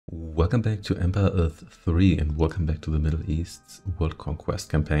Welcome back to Empire Earth 3 and welcome back to the Middle East's World Conquest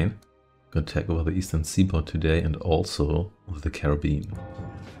campaign. Gonna take over the Eastern Seaboard today and also the Caribbean.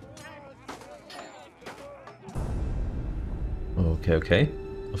 Okay.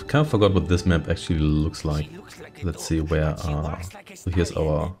 I've kind of forgot what this map actually looks like. Let's see where so here's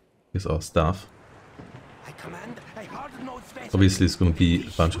our stuff. Obviously it's gonna be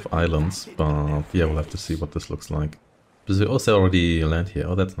a bunch of islands, but yeah, we'll have to see what this looks like. Does it also already land here?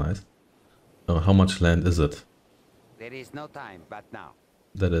 Oh, that's nice. How much land is it? There is no time but now.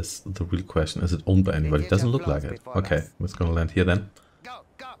 That is the real question. Is it owned by anybody? It doesn't look like it. Okay, it's gonna land here then.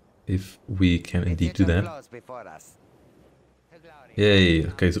 If we can indeed do that. Yay!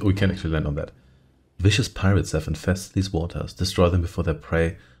 Okay, so we can actually land on that. Vicious pirates have infested these waters. Destroy them before they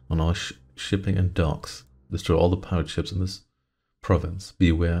prey on our shipping and docks. Destroy all the pirate ships in this province. Be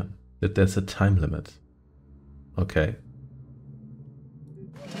aware that there's a time limit. Okay.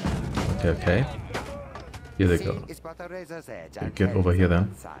 Okay. Here they go. Get over here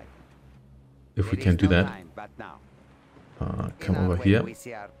then. If we can do that. Come over here.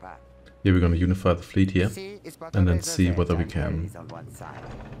 Here we're going to unify the fleet here. And then see whether we can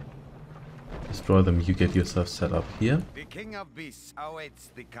destroy them. You get yourself set up here.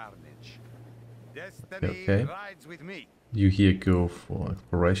 Okay. You here go for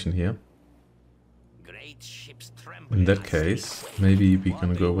exploration here. In that case, maybe we're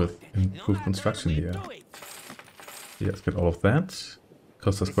gonna go with improved construction here. Yeah, let's get all of that.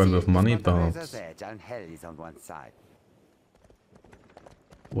 Costs us quite a bit of money, but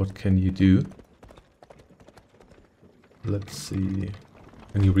what can you do? Let's see.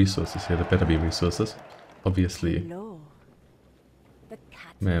 Any resources here? There better be resources. Obviously.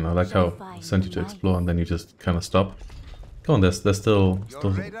 Man, I like how I sent you to explore and then you just kind of stop. Come on, there's still...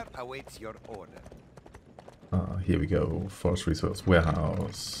 here we go. Forest resource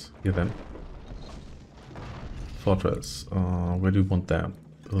warehouse. Here then. Fortress. Where do we want that?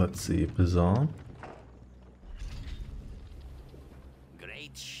 Let's see. Bazaar.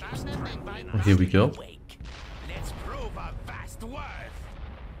 Oh, here we go.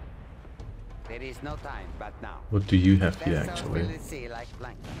 There is no time but now. What do you have here actually?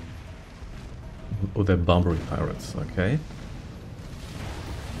 Oh, they're Barbary pirates. Okay.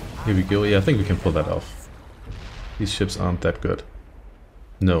 Here we go. Yeah, I think we can pull that off. These ships aren't that good.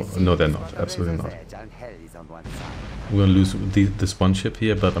 No, they're not. Absolutely not. I'm gonna lose this one ship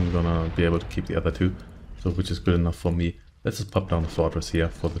here, but I'm gonna be able to keep the other two, so which is good enough for me. Let's just pop down the fortress here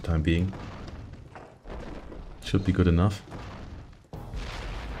for the time being. Should be good enough.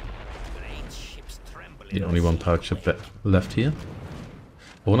 Yeah, only one pirate ship left here.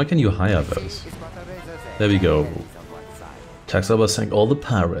 But when can you hire those? There we go. Taxover sank all the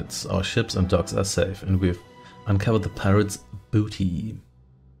pirates. Our ships and docks are safe, and we've uncovered the pirates' booty.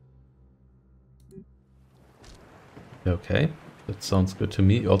 Okay, that sounds good to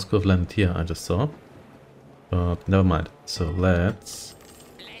me. You also could have landed here, I just saw. But never mind. So let's...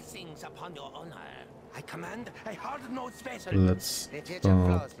 Let's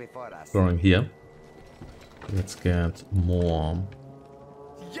start exploring here. Let's get more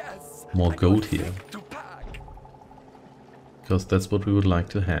gold here. Because that's what we would like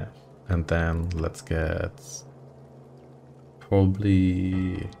to have. And then let's get...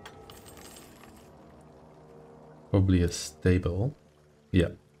 Probably a stable. Yeah,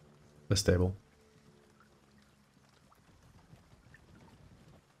 a stable.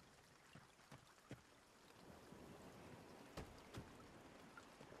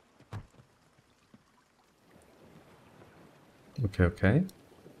 Okay.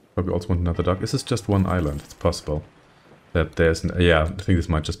 Probably also want another dock. Is this just one island? It's possible that there's an... Yeah, I think this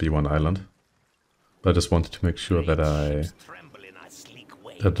might just be one island. But I just wanted to make sure that I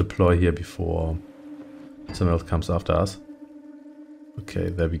deploy here before someone else comes after us. Okay,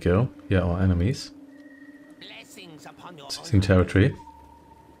 there we go. Here are our enemies. Seizing territory.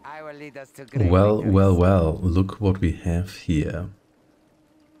 Well. Look what we have here.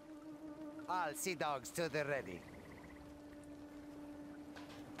 All sea dogs to the ready.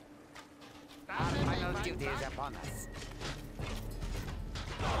 Our final duty is upon us.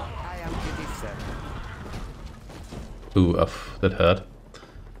 I am duty, sir. Ooh, that hurt.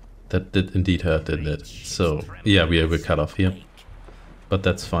 That did indeed hurt, didn't it? So, yeah, we're cut off here. But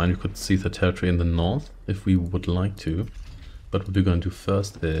that's fine, we could see the territory in the north if we would like to. But what we're going to do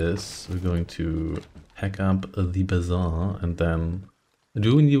first is we're going to hack up the bazaar and then...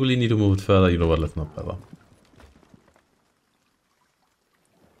 Do we really need to move it further? You know what, let's not bother.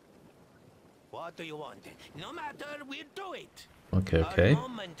 What do you want? No matter, we'll do it. Okay. Our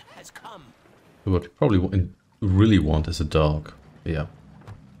moment has come. What we probably really want is a dog. Yeah.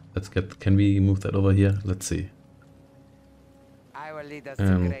 Let's get... Can we move that over here? Let's see. I will lead us to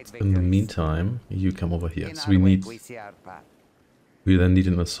And great in the victories. meantime, you come over here. In So our we wake, need... we see our path. We then need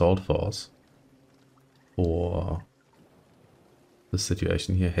an assault force for the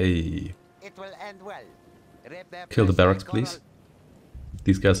situation here. Hey, It will end well. Rip their kill the flesh barracks, like please. coral.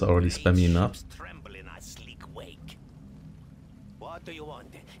 These guys are already Great spammy enough. ships tremble in our sleek wake. What do you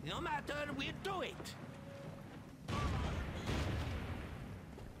want? No matter, we'll do it.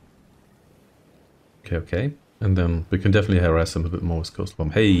 Okay, okay. And then we can definitely harass them a bit more with Coast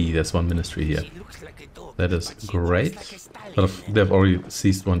Bomb. Hey, there's one ministry here. She looks like a dog, That is but she great. walks like a stallion. But they've already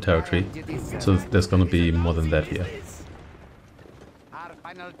seized one territory. So there's gonna be more than that here. Our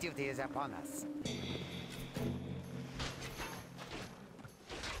final duty is upon us.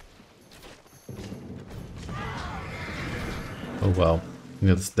 Oh wow.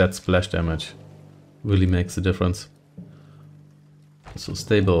 Yes, that splash damage really makes a difference. So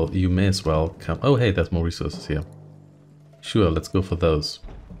stable, you may as well come... Oh hey, there's more resources here. Sure, let's go for those.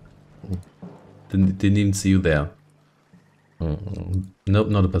 Didn't even see you there. Nope,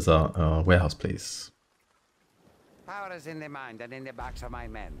 not a bazaar. Warehouse, please. Power is in the mind and in the backs of my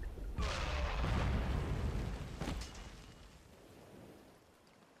men.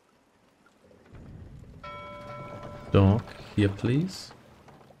 Dock here, please.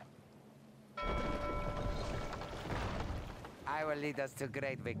 I will lead us to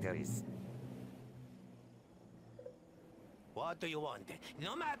great victories. What do you want?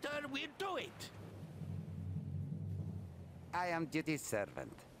 No matter, we'll do it. I am duty's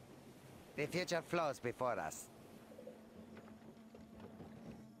servant. The future flows before us.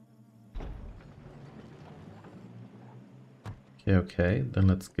 Okay, okay. Then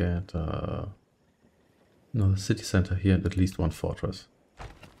let's get another city center here and at least one fortress.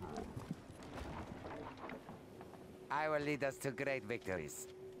 I will lead us to great victories.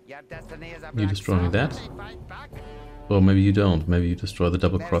 Your destiny is a You black destroying star. that? Fight back. Or maybe you don't. Maybe you destroy the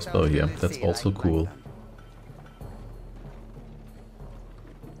double Let crossbow those here. really That's see also like cool. Python.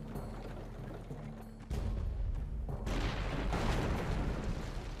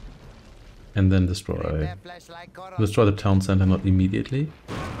 And then Rip destroy their flesh like coral. the town center, not immediately.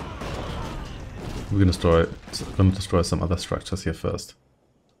 We're gonna destroy some other structures here first.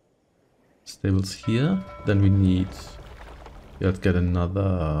 Stables here. Then we need... Yeah, let's get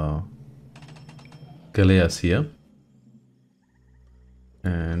another Galeas here.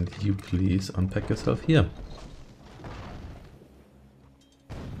 And you please unpack yourself here.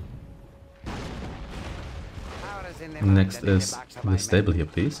 Power is in the mind Next and in the is backs of my the men. stable here,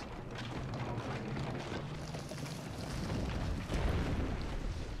 please.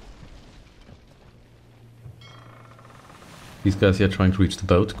 These guys here are trying to reach the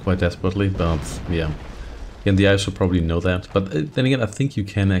boat quite desperately, but yeah. And the eyes should probably know that. But then again, I think you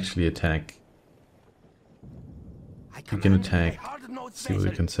can actually attack. You can attack. See what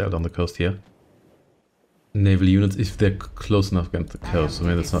we can sail down the coast here. Naval units, if they're close enough against the coast. I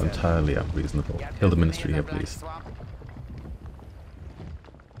mean, that's not entirely unreasonable. Your Kill the destiny ministry is a here, black please. swamp.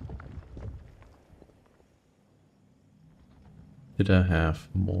 Did I have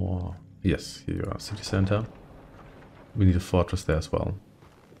more? Yes, here you are, city center. We need a fortress there as well.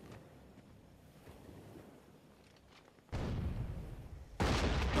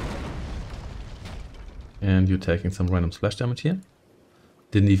 And you're taking some random splash damage here.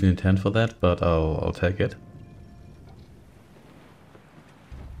 Didn't even intend for that, but I'll take it.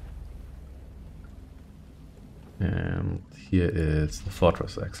 And here is the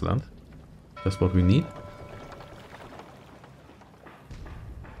fortress, excellent. That's what we need.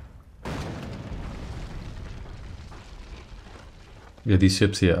 Yeah, these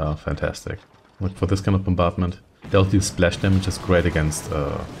ships here are fantastic. Like for this kind of bombardment, they'll do splash damage is great against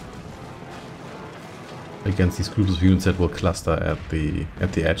these groups of units that will cluster at the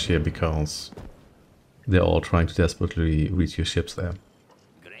edge here because they're all trying to desperately reach your ships there.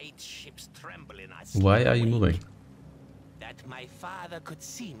 Great ships tremble in our Why sleek are you wake. moving? That my father could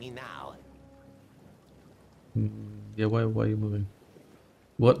see me now. Yeah, why are you moving?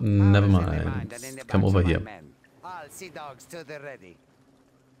 What? Power Never is in the mind. mind and in the Come backs over of my here. men. All sea dogs to the ready.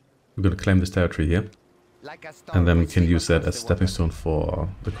 We're gonna claim this territory here. Like a storm And then we we can sweep use that across as the stepping water. stone for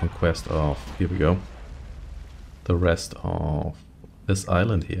the conquest of, here we go, the rest of this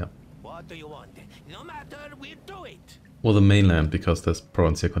island here. What do you want? No matter, we'll do it. Or the mainland, because this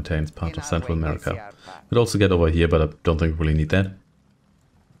province here contains part In of our Central wake, we see America. our path. Could also get over here, but I don't think we really need that.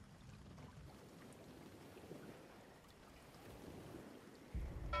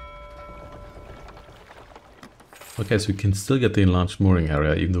 Okay, so we can still get the enlarged mooring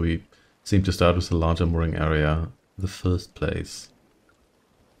area, even though we seem to start with a larger mooring area in the first place.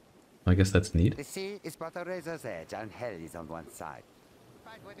 I guess that's neat. The sea is but a razor's edge, and hell is on one side.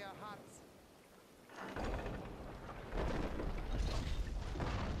 Fight with your hearts.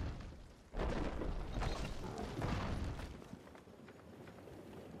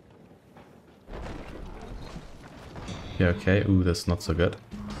 Yeah, okay. Ooh, that's not so good.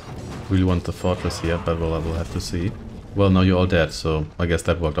 Really want the fortress here, but well, I will have to see. Well, now you're all dead, so I guess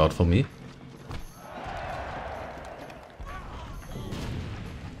that worked out for me.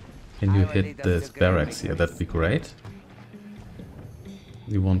 Can you hit this barracks here? That'd be great.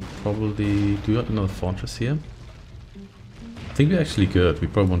 You want probably... Do you want another fortress here? I think we're actually good. We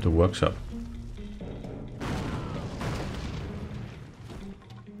probably want a workshop.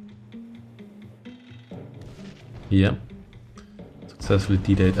 Yeah. Successfully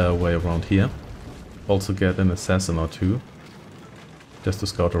D-date our way around here. Also get an assassin or two. Just to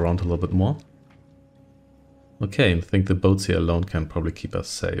scout around a little bit more. Okay, I think the boats here alone can probably keep us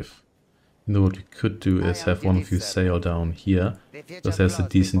safe. You know what we could do is have one of you sail down here. Because there's a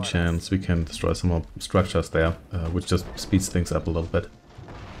decent chance we can destroy some more structures there. Which just speeds things up a little bit.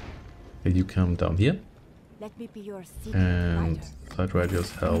 Okay, you come down here. Let me be your And side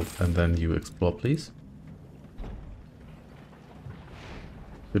radios help. And then you explore, please.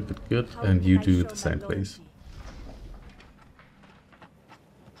 Good, good, good. And you do the same, please.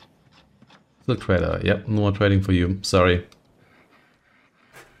 Silk trader. Yep, no more trading for you. Sorry.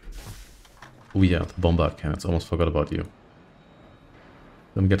 Oh yeah, the bombard cannons. Almost forgot about you.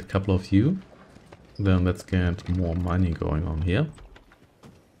 Then get a couple of you. Then let's get more mining going on here.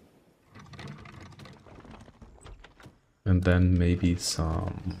 And then maybe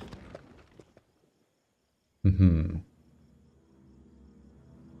some...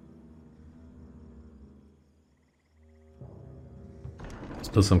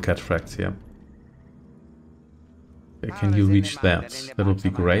 Still some cataphracts here. Okay, can you reach that? That would be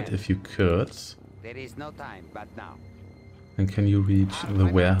great if you could. There is no time but now. And can you reach the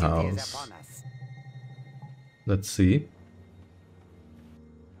warehouse? Let's see.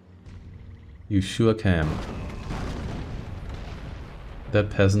 You sure can.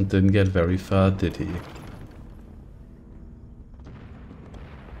 That peasant didn't get very far, did he?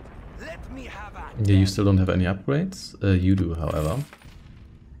 Yeah, you still don't have any upgrades? You do, however.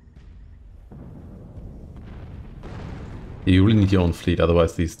 You really need your own fleet,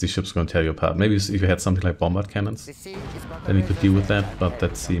 otherwise these ships are going to tear you apart. Maybe if you had something like bombard cannons, then you could deal with that, but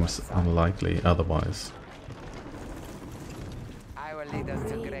that seems unlikely otherwise.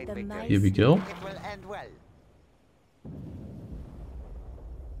 Here we go.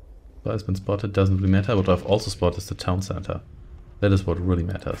 But has been spotted, doesn't really matter. What I've also spotted is the town center. That is what really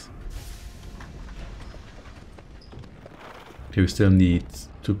matters. Okay, we still need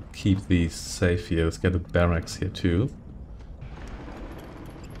to keep these safe here. Let's get a barracks here too.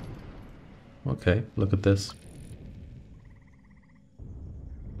 Okay, look at this.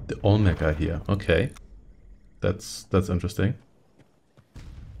 The Olmec are here. Okay, that's interesting.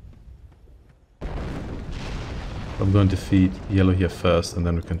 I'm going to defeat yellow here first, and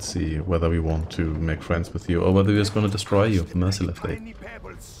then we can see whether we want to make friends with you or whether we're just going to destroy you mercilessly.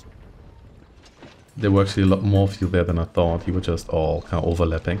 There were actually a lot more of you there than I thought. You were just all kind of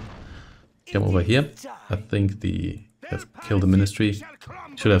overlapping. Come over here. I think let's kill the ministry.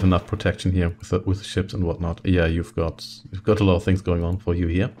 Should have enough protection here with the ships and whatnot. Yeah, you've got a lot of things going on for you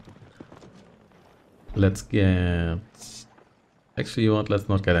here. Let's get... Actually, you know what? Let's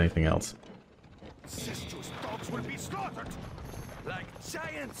not get anything else. Will be slaughtered. Like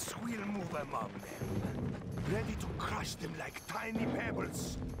giants, we'll move among them, ready to crush them like tiny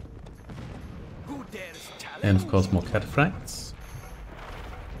pebbles. Who dares challenge? And of course more cataphracts.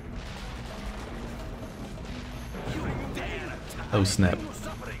 Oh snap.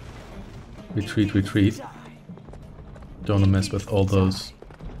 Retreat, retreat. Don't wanna mess with all those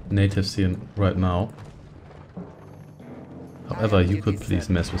natives here right now. However, you could please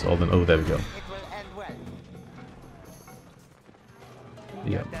mess with all them. Oh, there we go.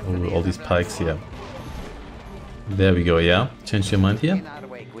 Yeah, all these pikes here. There we go, yeah. Change your mind here.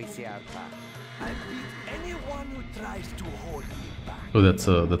 Oh, that's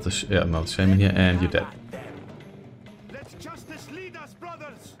a yeah, no, shame in here, and you're dead.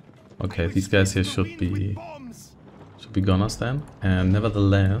 Okay, these guys here should be goners then. And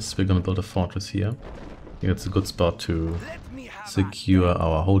nevertheless, we're gonna build a fortress here. I think it's a good spot to secure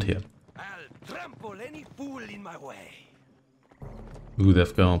our hold here. Ooh,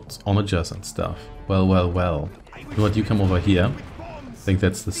 they've got onagers and stuff. Well, well, well. You know what, you come over here. I think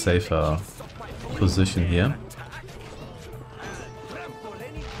that's the safer position here.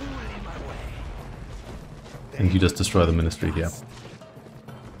 And you just destroy the ministry here.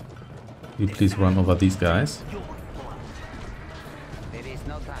 You please run over these guys. There is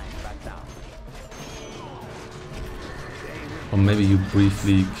no time but now. Or maybe you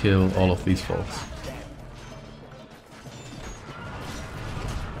briefly kill all of these folks.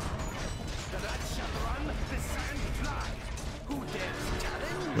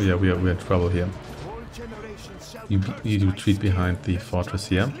 Oh yeah, we're in trouble here. You retreat behind the fortress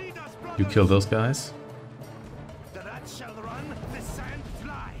here. You kill those guys.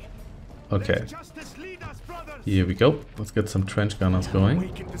 Okay. Here we go. Let's get some trench gunners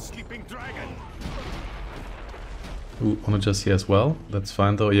going. Ooh, onagers here as well. That's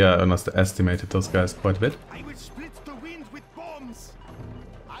fine though. Yeah, I must have estimated those guys quite a bit.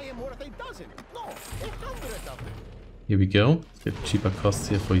 Here we go. Let's get cheaper costs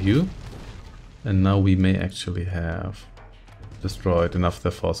here for you. And now we may actually have destroyed enough of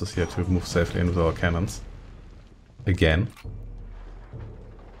their forces here to move safely in with our cannons. Again.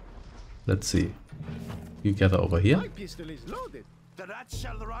 Let's see. You gather over here. My pistol is loaded. The rats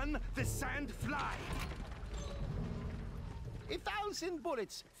shall run, the sand fly. 1,000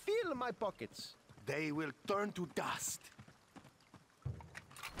 bullets fill my pockets. They will turn to dust.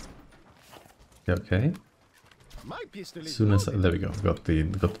 Okay. My pistol is Soon as there we go. Got the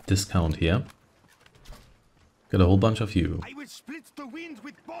discount here. Got a whole bunch of you. I will split the wind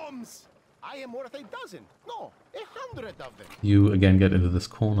with bombs. I am worth 1,000. No, 100 of them. You again get into this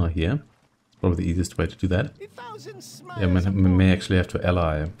corner here. Probably the easiest way to do that. 1,000 smiles. Yeah, we may actually have to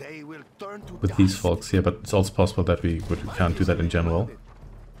ally They will turn to with these folks here, but it's also possible that we can't do that in general.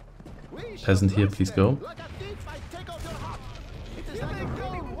 Peasant here, please go. Like a thief, I take off your hat. It is like a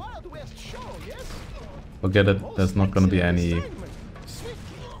really Wild West show, yes? Forget it, there's not gonna be any...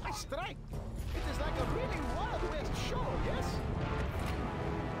 Swiftly, I strike. It is like a really Wild West show, yes?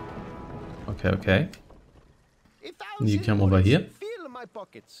 Okay, okay. 1,000 You come over here. fill my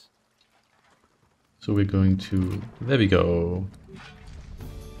pockets. So we're going to... There we go.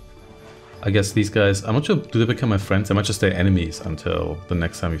 I guess these guys... I'm not sure, do they become my friends? They might just stay enemies until the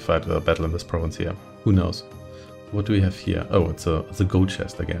next time we fight a battle in this province here. Who knows? What do we have here? Oh, it's a gold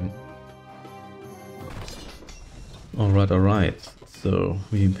chest again. Alright, alright. So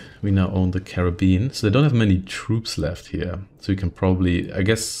we now own the Caribbean. So they don't have many troops left here. So we can probably... I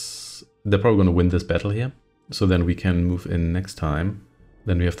guess they're probably going to win this battle here. So then we can move in next time.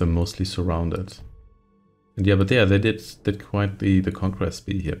 Then we have them mostly surrounded. And yeah, but yeah, they did quite the conquest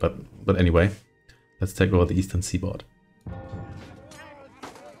speed here. But anyway, let's take over the eastern seaboard.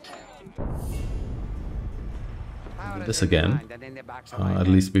 This again. At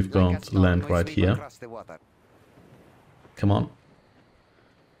least we've got land right here. Come on.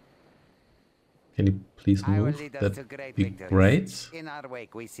 Can you please move? That'd be great. In our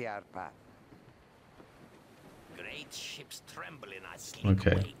wake we see our path. Great ships tremble in our sleep.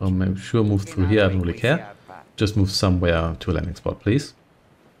 Okay, well, maybe sure move through here, I don't really care. Just move somewhere to a landing spot, please.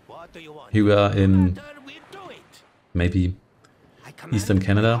 What do you want? Here we are in No matter, we do it. maybe Eastern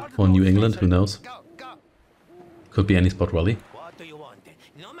Canada or New England, who knows? Go, go. Could be any spot really. What do you want?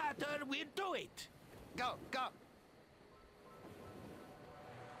 No matter, we do it. Go, go.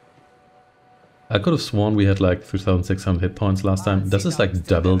 I could have sworn we had like 3,600 hit points last time. Does this like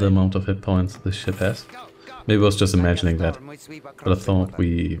double the amount of hit points this ship has? Maybe I was just imagining that. But I thought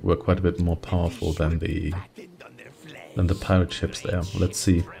we were quite a bit more powerful than the pirate ships there. Let's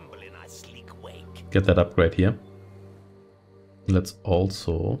see. Get that upgrade here. Let's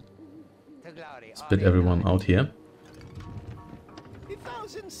also split everyone out here.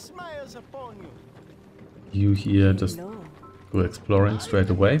 1,000 smiles upon you. You here just go exploring straight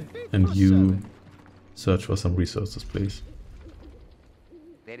away, and you search for some resources, please.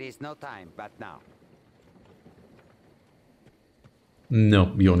 There is no time but now. No,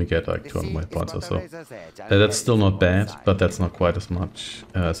 we only get like 200 hit points or so. That's still not bad, but that's not quite as much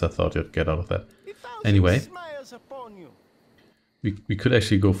as I thought you'd get out of that. Anyway, we could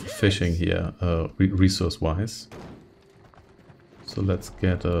actually go for fishing here, resource-wise. So let's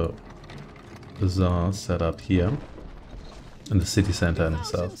get a bazaar set up here in the city center in the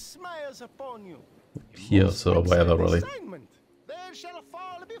south. Here, so wherever really.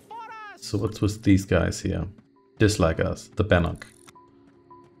 So what's with these guys here? Dislike us, the Bannock.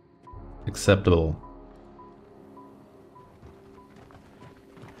 Acceptable.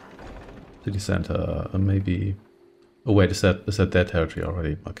 City center, maybe... Oh wait, is that their territory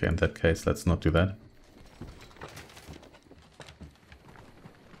already? Okay, in that case, let's not do that.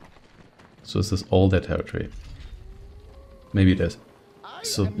 So is this all their territory? Maybe it is.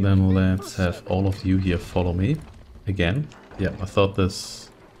 So then let's have all of you here follow me. Again. Yeah, I thought this...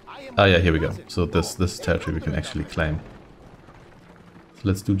 Ah yeah, here we go. So this territory we can actually claim.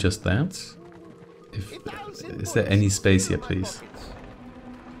 let's do just that. Is there any space here, please?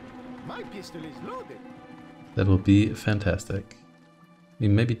 My pistol is loaded. That would be fantastic. I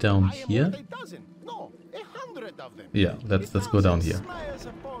mean, maybe down here? No, 100 of them. Yeah, let's go down here.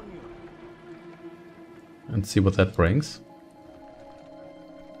 And see what that brings.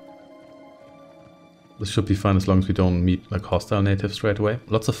 This should be fine as long as we don't meet like hostile natives straight away.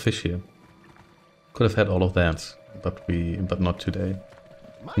 Lots of fish here. Could have had all of that, but not today.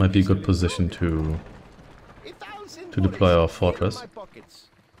 Might be a good position to deploy our fortress.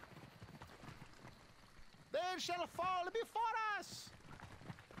 There shall fall before us.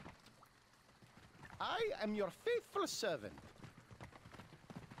 I am your faithful servant.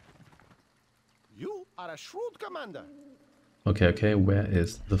 You are a shrewd commander. Okay, where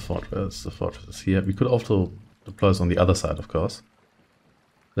is the fortress? The fortress is here. We could also deploy this on the other side, of course.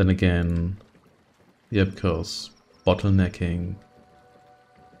 Then again, yeah, because bottlenecking.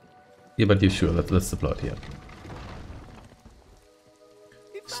 Yeah, but yeah, sure, let's deploy it here.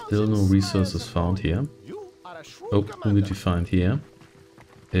 Still no resources found here. Oh, who did we find here?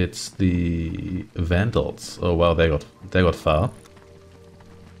 It's the Vandals. Oh wow, they got far.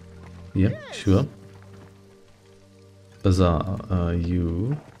 Yeah, sure. Bazaar,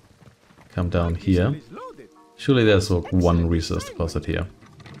 you come down here. Surely there's like one resource deposit here.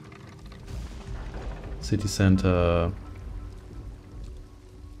 City center.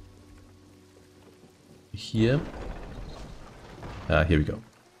 Here. Here we go.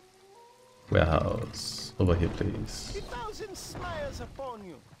 Warehouse. Over here, please.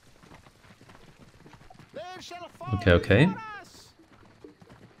 Okay.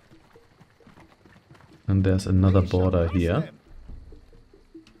 And there's another border here.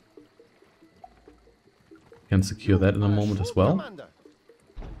 Can secure that in a moment as well.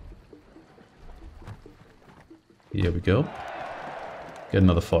 Here we go. Get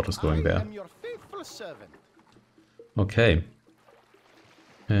another fortress going there. Okay.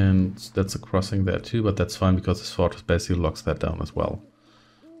 And that's a crossing there too, but that's fine because this fortress basically locks that down as well.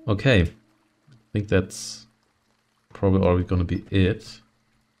 Okay. I think that's probably already going to be it.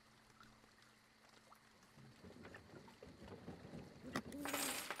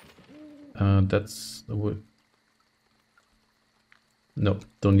 That's... No,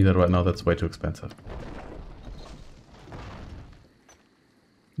 don't need that right now, that's way too expensive.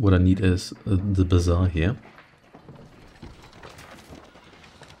 What I need is the bazaar here.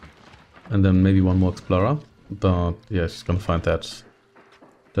 And then maybe one more explorer. But yeah, she's gonna find that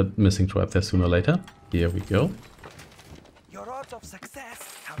missing tribe there sooner or later. Here we go.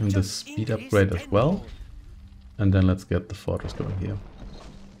 And the speed upgrade as well. And then let's get the fortress going here.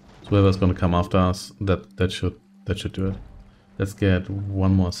 So whoever's gonna come after us, that should do it. Let's get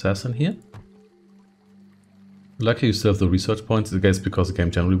one more assassin here. Luckily you still have the research points, I guess because the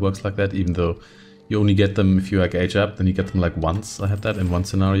game generally works like that, even though you only get them if you like age up, then you get them like once. I had that in one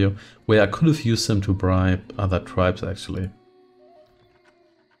scenario, where I could have used them to bribe other tribes actually.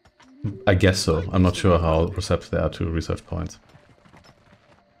 I guess so, I'm not sure how receptive they are to research points.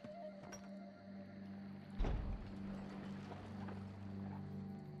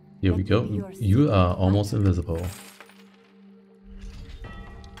 Here we go, you are almost invisible.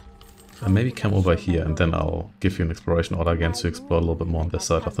 And maybe come over here and then I'll give you an exploration order again to explore a little bit more on this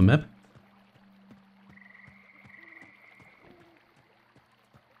side of the map.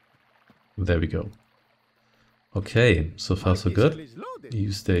 There we go. Okay, so far so good.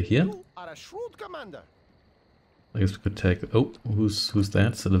 You stay here. I guess we could take... Oh, who's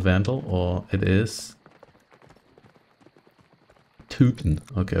that? Is it a Vandal or it is... Teuton.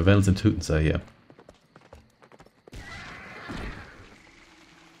 Okay, Vandals and Teutons are here.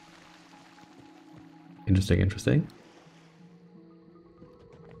 Interesting. I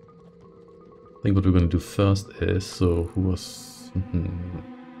think what we're going to do first is... So, who was...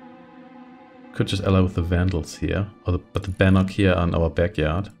 Could just ally with the Vandals here. But the Bannock here are in our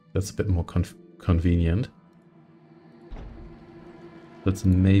backyard. That's a bit more convenient. Let's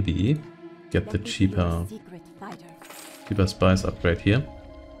maybe get the cheaper spice upgrade here.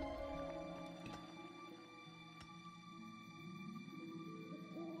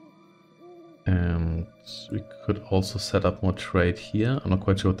 And we could also set up more trade here. I'm not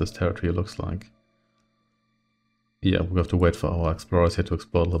quite sure what this territory looks like. Yeah, we have to wait for our explorers here to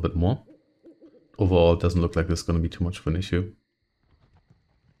explore a little bit more. Overall, it doesn't look like this is going to be too much of an issue.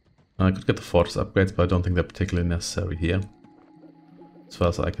 I could get the fortress upgrades, but I don't think they're particularly necessary here, as far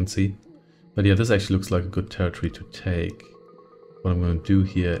as I can see. But yeah, this actually looks like a good territory to take. What I'm going to do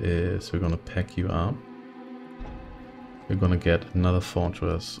here is we're going to pack you up. We're going to get another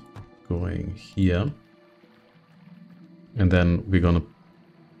fortress going here. And then we're going to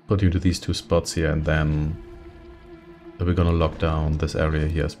put you into these two spots here, and then we're gonna lock down this area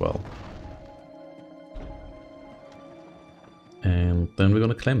here as well. And then we're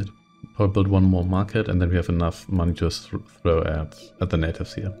gonna claim it. Probably build one more market, and then we have enough money to just throw at the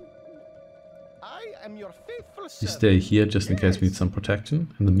natives here. I am your faithful You servant. stay here just in case we need some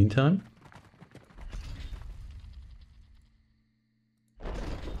protection in the meantime.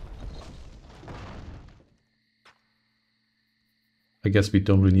 I guess we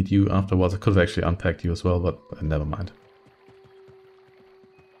don't really need you afterwards. I could have actually unpacked you as well, but never mind.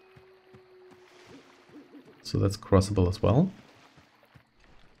 So that's crossable as well.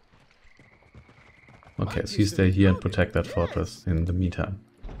 Okay, so you stay here and protect that fortress in the meantime.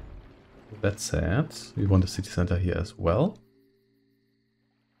 That said, we want a city center here as well.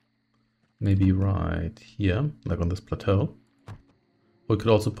 Maybe right here, like on this plateau. We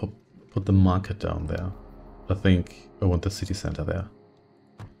could also put the market down there. I think I want the city center there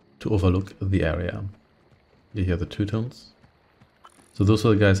to overlook the area. You hear the Teutons? So those are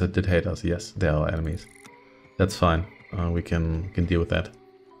the guys that did hate us. Yes, they are our enemies. That's fine. We can deal with that.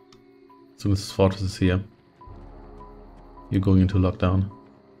 As soon as this fortress is here, you're going into lockdown.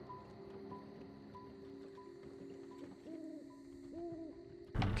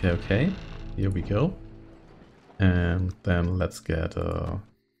 Okay, okay. Here we go. And then let's get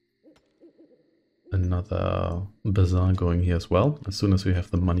another bazaar going here as well, as soon as we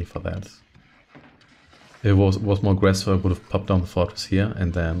have the money for that. If it was more aggressive, I would have popped down the fortress here,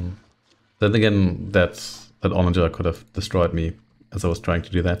 and then again, that onager could have destroyed me as I was trying to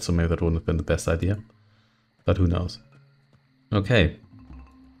do that, so maybe that wouldn't have been the best idea. But who knows. Okay.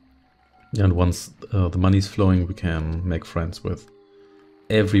 And once the money's flowing, we can make friends with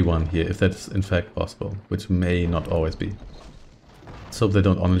everyone here, if that's in fact possible, which may not always be. Let's hope they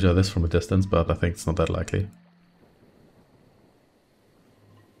don't onager this from a distance, but I think it's not that likely.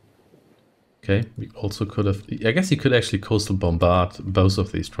 Okay, we also could have... I guess you could actually coastal bombard both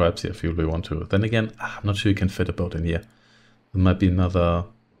of these tribes here if you really want to. Then again, I'm not sure you can fit a boat in here. It might be another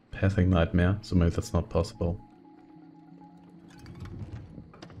pathing nightmare, so maybe that's not possible.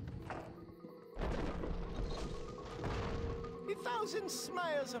 A thousand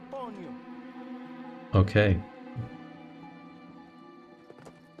smiles upon you. Okay.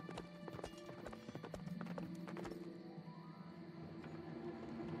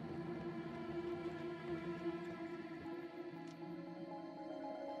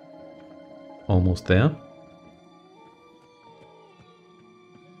 Almost there.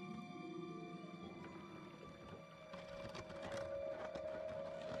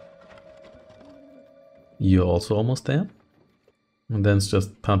 You're also almost there. And then it's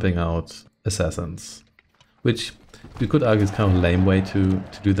just pumping out assassins. Which you could argue is kind of a lame way to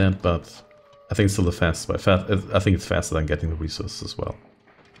do that, but I think it's still the fastest way. I think it's faster than getting the resources as well.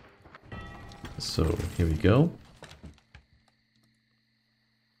 So here we go.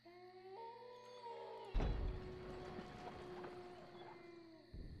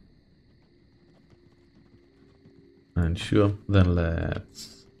 And sure, then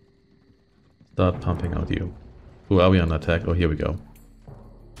let's start pumping out you. Who are we on attack? Oh, here we go.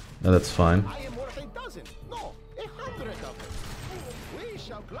 No, that's fine. I am worth a dozen, no, 100 of them. We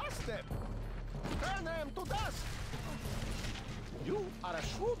shall blast them. Turn them to dust. You are a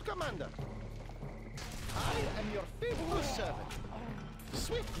shrewd commander. I am your faithful servant.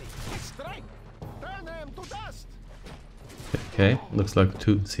 Swiftly, strike. Turn them to dust. Okay, looks like the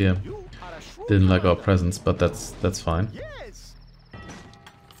Teutons here You are a shrewd didn't like our commander. presence, but that's fine. Yes.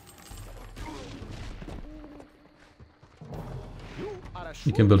 You are a You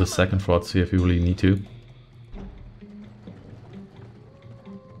shrewd can build a commander. second fortress here if you really need to.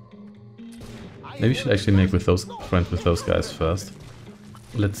 Maybe we should actually make friends with those guys first.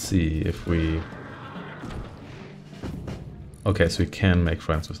 Let's see if we... Okay, so we can make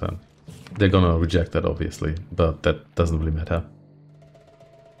friends with them. They're gonna reject that, obviously, but that doesn't really matter.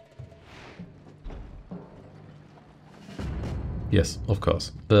 Yes, of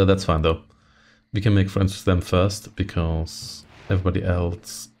course. But that's fine, though. We can make friends with them first, because everybody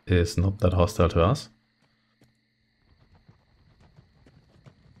else is not that hostile to us.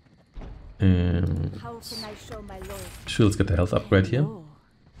 And... How can I show my lord? Sure, let's get the health upgrade here. No.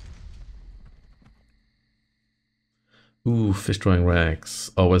 Ooh, fish drawing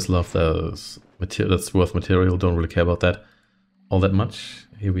rags. Always love those. That's worth material, don't really care about that all that much.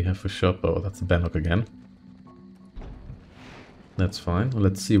 Here we have a shop. Oh, that's a bannock again. That's fine.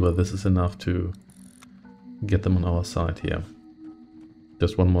 Let's see whether this is enough to get them on our side here.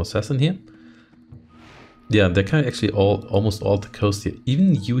 There's one more assassin here. Yeah, they can actually almost all the coast here.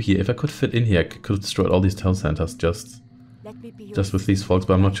 Even you here, if I could fit in here, I could have destroyed all these town centers just just with these folks,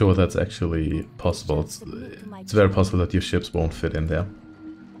 but I'm not sure whether that's actually possible. It's very possible that your ships won't fit in there.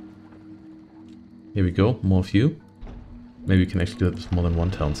 Here we go, more of you. Maybe we can actually do it with more than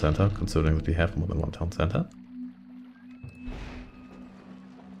one town center, considering that we have more than one town center.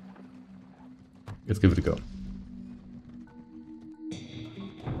 Let's give it a go.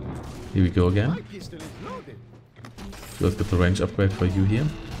 Here we go again. Let's get the range upgrade for you here.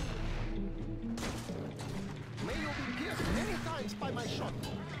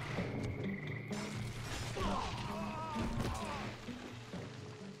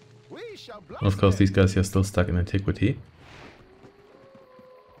 And of course, these guys here are still stuck in Antiquity.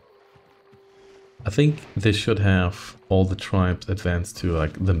 I think they should have all the tribes advanced to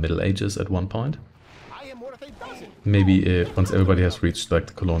like the Middle Ages at one point. Maybe once everybody has reached like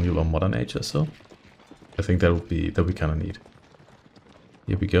the colonial or modern age or so. I think that would be kind of neat.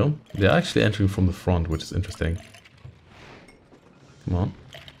 Here we go. They're actually entering from the front, which is interesting. Come on.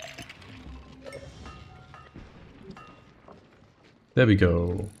 There we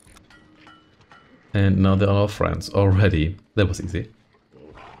go. And now they're all friends already. That was easy.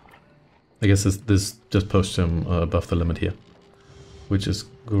 I guess this just pushed him above the limit here, which is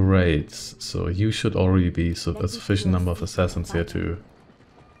great. So you should already be a sufficient number of assassins here to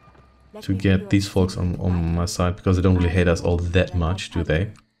get these folks on my side, because they don't really hate us all that much, do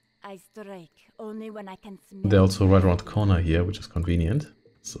they? They're also right around the corner here, which is convenient.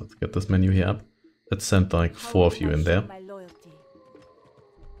 So let's get this menu here up. Let's send like 4 of you in there.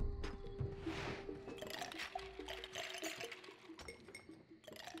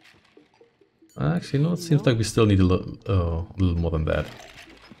 Actually, no, it seems like we still need a little more than that.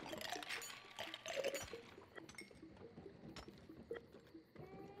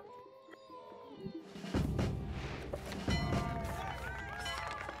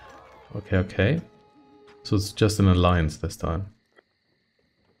 Okay. So it's just an alliance this time.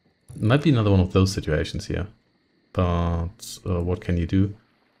 It might be another one of those situations here. But what can you do?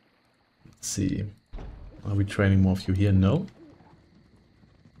 Let's see. Are we training more of you here? No.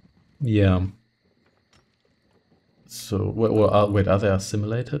 Yeah. So, wait, are they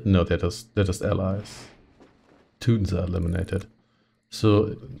assimilated? No, they're just allies. Teutons are eliminated.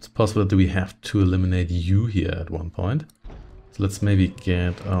 So, it's possible that we have to eliminate you here at one point. So let's maybe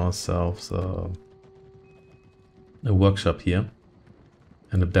get ourselves a workshop here.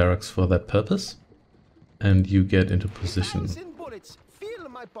 And a barracks for that purpose. And you get into position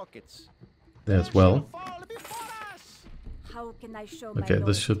there as well. Okay,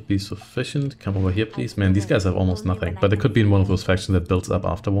 this should be sufficient. Come over here, please. Man, these guys have almost nothing. But they could be in one of those factions that builds up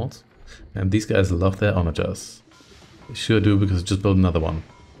afterwards. And these guys love their onagers. They sure do, because just build another one.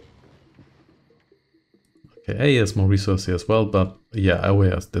 Okay, hey, there's more resources here as well. But yeah,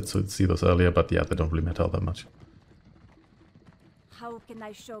 I did see those earlier. But yeah, they don't really matter all that much.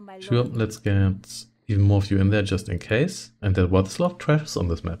 Sure, let's get even more of you in there just in case. And there's a lot of treasures on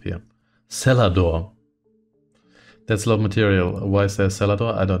this map here. Cellar door. That's a lot of material. Why is there a cellar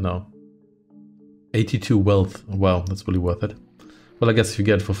door? I don't know. 82 wealth. Wow, that's really worth it. Well, I guess if you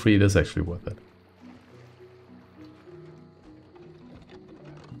get it for free, it is actually worth it.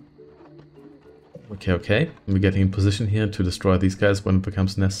 Okay. We're getting in position here to destroy these guys when it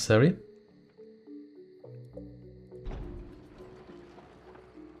becomes necessary.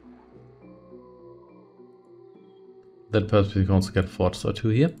 That perhaps we can also get a fortress or 2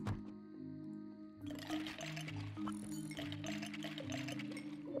 here.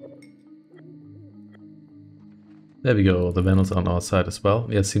 There we go, the Vandals are on our side as well.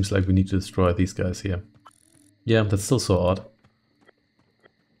 Yeah, it seems like we need to destroy these guys here. Yeah, that's still so odd.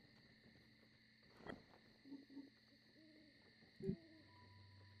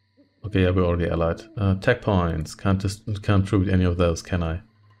 Okay, yeah, we're already allied. Tech points, can't contribute any of those, can I?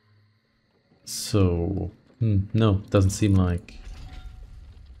 So, no, doesn't seem like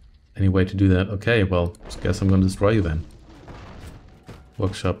any way to do that. Okay, well, I guess I'm gonna destroy you then.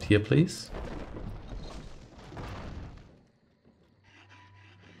 Workshop here, please.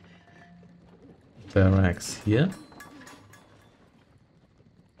 Barracks here.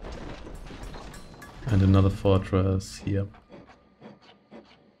 And another fortress here.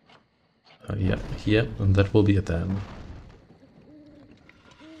 Yeah, here, and that will be it then.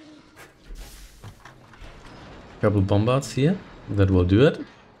 Couple bombards here, that will do it.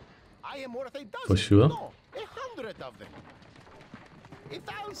 For sure. No, 100 of them.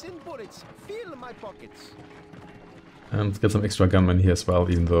 1,000 bullets fill my pockets. And let's get some extra gunmen here as well,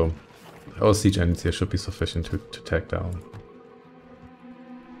 even though our siege engines here should be sufficient to take down.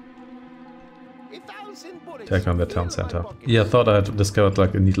 Take down the town center. Yeah, I thought I had discovered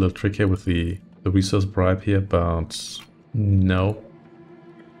like a neat little trick here with the resource bribe here, but No.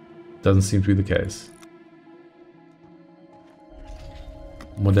 Doesn't seem to be the case.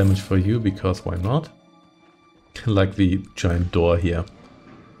 More damage for you, because why not? Like the giant door here.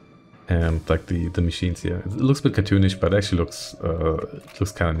 And like the machines here. It looks a bit cartoonish, but actually looks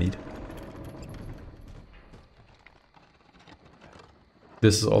kind of neat.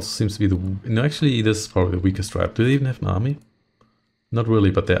 This also seems to be the... No, actually this is probably the weakest tribe. Do they even have an army? Not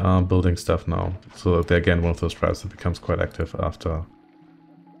really, but they are building stuff now. So they're again one of those tribes that becomes quite active after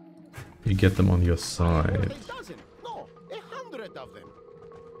you get them on your side. No, 100 of them.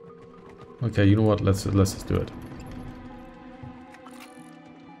 Okay, you know what? Let's just do it.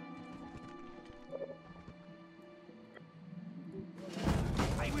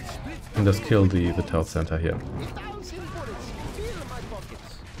 And just kill the town center here.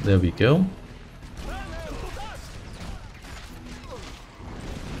 There we go.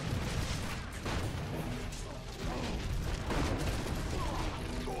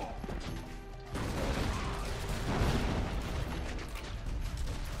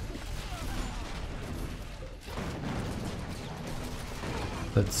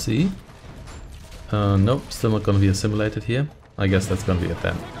 Let's see. Nope, still not gonna be assimilated here. I guess that's gonna be it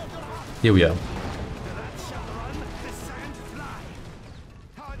then. Here we are.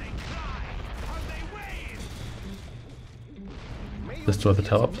 Destroy the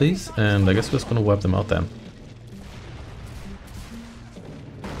tower, please, and I guess we're just gonna wipe them out then.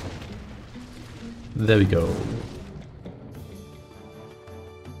 There we go.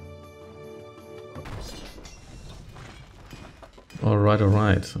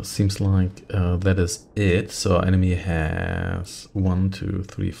 Alright. Seems like that is it. So our enemy has 1, 2,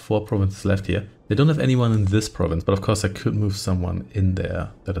 3, 4 provinces left here. They don't have anyone in this province, but of course I could move someone in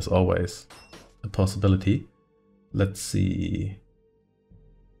there. That is always a possibility. Let's see.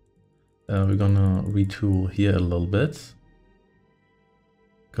 We're gonna retool here a little bit.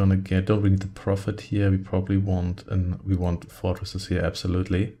 Don't really need the profit here. We probably want, and we want fortresses here,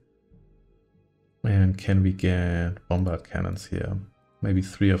 absolutely. And can we get bombard cannons here? Maybe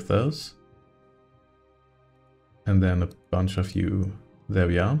 3 of those. And then a bunch of you. There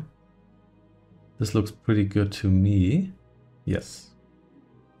we are. This looks pretty good to me. Yes.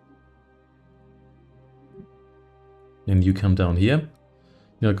 And you come down here.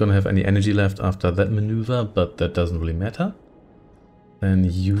 You're not gonna have any energy left after that maneuver, but that doesn't really matter. Then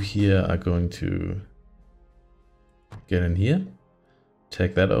you here are going to get in here.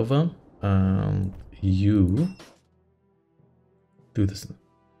 Take that over. You do this.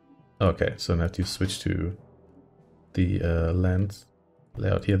 Okay, so now you switch to the land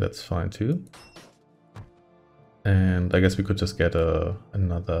layout here. That's fine too. And I guess we could just get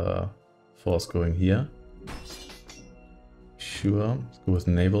another force going here. Sure, let's go with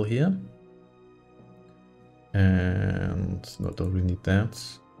naval here. And no, don't really need that.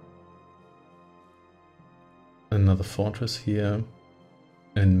 Another fortress here.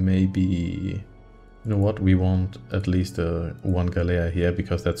 And maybe, you know what, we want at least one Galea here,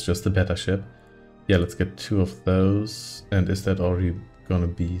 because that's just a better ship. Yeah, let's get 2 of those. And is that already gonna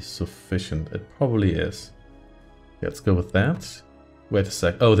be sufficient? It probably is. Yeah, let's go with that. Wait a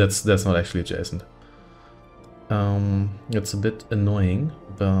sec. Oh, that's not actually adjacent. It's a bit annoying,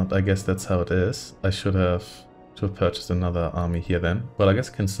 but I guess that's how it is. I should have purchased another army here then. Well, I guess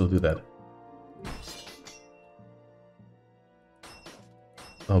I can still do that.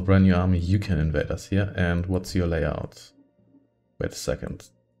 Oh, brand new army, you can invade us here. And what's your layout? Wait a second.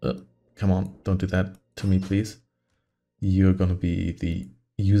 Come on, don't do that to me, please. You're gonna be the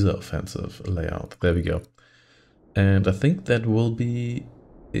user offensive layout. There we go. And I think that will be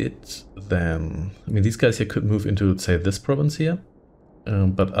it then. I mean, these guys here could move into, say, this province here.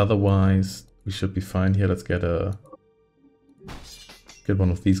 But otherwise, we should be fine here. Let's get one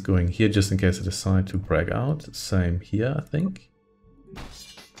of these going here, just in case I decide to brag out. Same here, I think.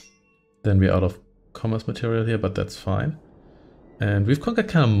 Then we're out of commerce material here, but that's fine. And we've conquered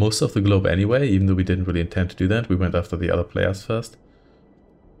kind of most of the globe anyway, even though we didn't really intend to do that. We went after the other players first.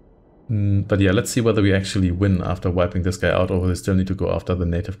 But yeah, let's see whether we actually win after wiping this guy out, or we still need to go after the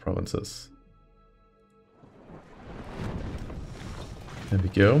native provinces. There we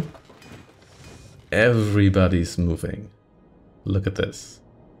go. Everybody's moving. Look at this.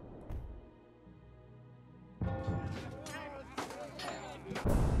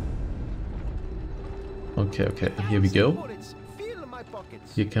 Okay, here we go.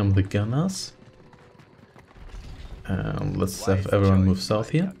 Here come the gunners. Let's have everyone move south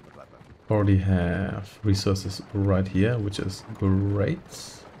here. Already have resources right here, which is great.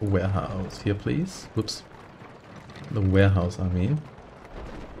 Warehouse here, please. Whoops. The warehouse, I mean.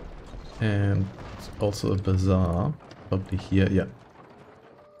 And also a bazaar. Probably here, yeah.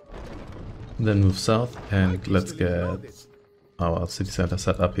 Then move south and let's get our city center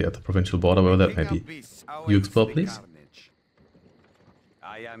set up here at the provincial border, where that may be. You explore, please.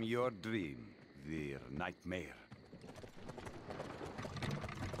 I am your dream, dear nightmare.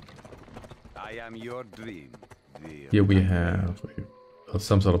 I am your dream, dear. Here we have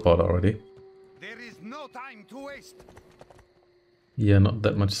some sort of border already. There is no time to waste. Yeah, not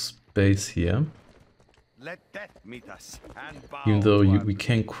that much space here. Let death meet us and bow Even though to we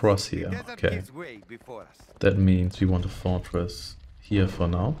can cross here. the desert Okay. gives way before us. That means we want a fortress here for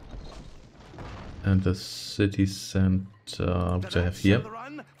now. And the city center, which I have here.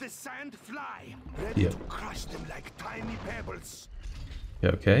 Run, the sand fly, Here. to crush them like tiny pebbles. Yeah,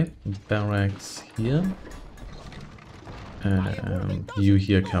 okay. Barracks here. And you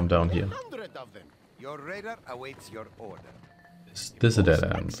here come down here. 100 of them. Your radar awaits your order. Is this a dead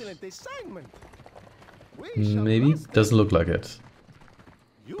end? Excellent assignment. We shall Maybe? blast them. Doesn't look like it.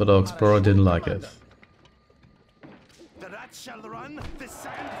 You But our are a explorer shrewd didn't like commander. it. The rats shall run, the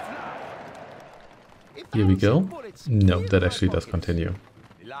sand fly. If Here we thousand go. bullets No, fill that my actually does pockets. continue.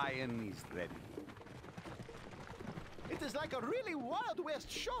 The lion is ready. It is like a really Wild West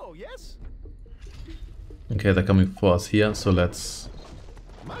show, yes? Okay, they're coming for us here, so let's...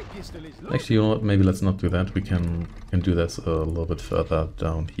 My pistol is loaded. Actually, you know what, maybe let's not do that. We can do this a little bit further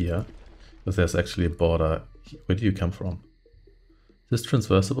down here. Because there's actually a border. Where do you come from? Is this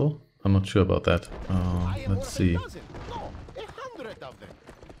transversable? I'm not sure about that. I am Let's worth see. a dozen. No, 100 of them.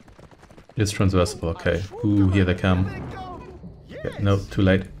 It's transversable, okay. Ooh, here they come. Here they come. Yeah, Yes. no, too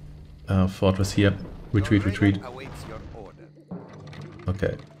late. Fortress here. Retreat, Your retreat. radar awaits your order.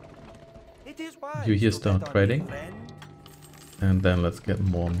 Okay. It is wise You here to start bet on trading. me, friend. And then let's get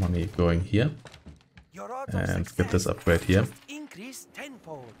more money going here. Your odds of And get this success upgrade here. just increase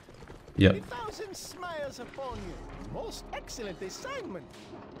tenfold. Yeah. 1,000 smiles upon you. Most excellent assignment.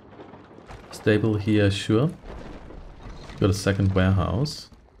 Stable here, sure. Got a second warehouse.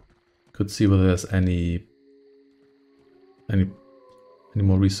 Could see whether there's any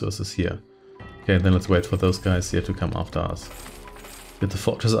more resources here. Okay, then let's wait for those guys here to come after us. Get the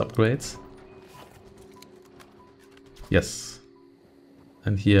fortress upgrades. Yes.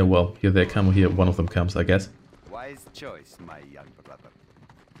 And here, well, here they come, here one of them comes, I guess. Wise choice, my young brother.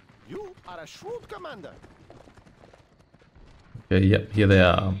 You are a shrewd commander. Okay, yep, here they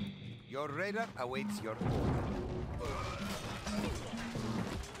are. Your radar awaits your order.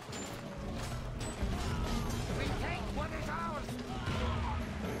 We take what is ours.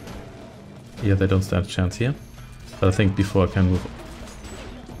 Yeah, they don't stand a chance here. But I think before I can move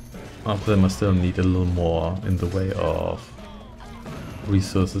after them, I still need a little more in the way of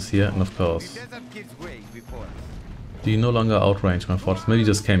resources here. And of The course, desert gives way before us. do you no longer outrange my fortress? Maybe you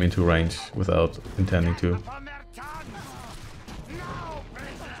just came into range without intending to. Upon their tongues. Now,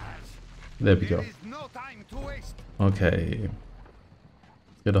 prisoners. There we go. There is no time to waste. Okay.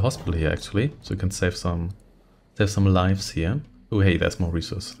 Get a hospital here actually, so you can save some lives here. Oh hey, there's more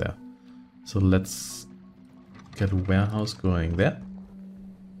resources there. So let's get a warehouse going there.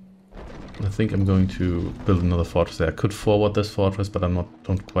 I think I'm going to build another fortress there. I could forward this fortress, but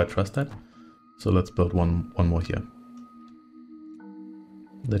don't quite trust that. So let's build one more here.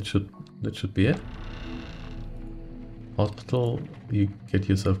 That should be it. Hospital, you get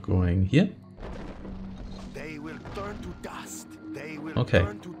yourself going here. They will turn to dust. They will Okay,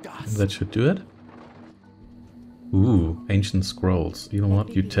 turn to dust. that should do it. Ooh, ancient scrolls. You know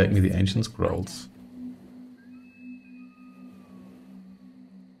what? You take me the ancient scrolls.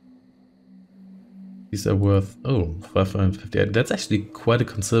 These are worth, oh, 558. That's actually quite a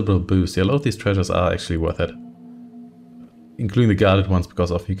considerable boost. Yeah, a lot of these treasures are actually worth it. Including the guarded ones,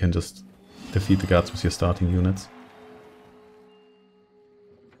 because often you can just defeat the guards with your starting units.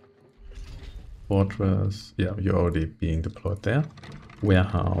 Fortress, yeah, you're already being deployed there.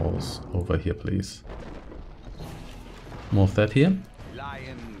 Warehouse, over here please. More of that here.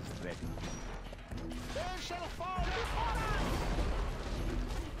 Lion is ready. They shall fall before us.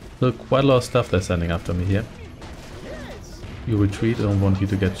 So quite a lot of stuff they're sending after me here. Yes. You retreat, I don't want you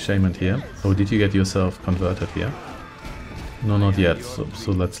to get shamaned here. Oh, did you get yourself converted here? No, not yet, so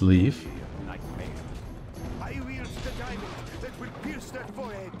let's leave. Nightmare. I wield the diamond that will pierce their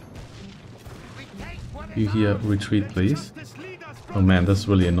forehead. We take what You is here ours. retreat Let please. justice lead us Oh from man, this is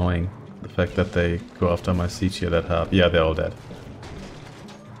really annoying. The fact that they go after my siege here that hard. Yeah, they're all dead.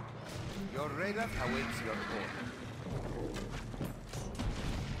 Your radar awaits your order.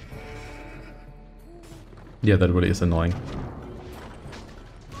 Yeah, that really is annoying.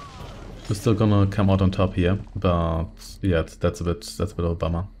 We're still gonna come out on top here, but yeah, that's a bit of a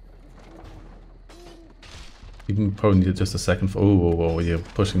bummer. We probably need just a second. Oh, you're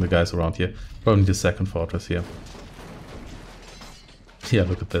pushing the guys around here. Probably need a second fortress here. Yeah,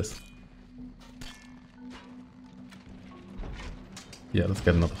 look at this. Yeah, let's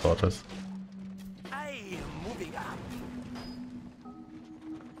get another fortress. I am moving up.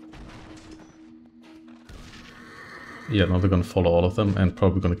 Yeah, now they're gonna follow all of them and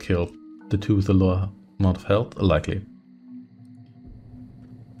probably gonna kill the two with the lower amount of health, likely.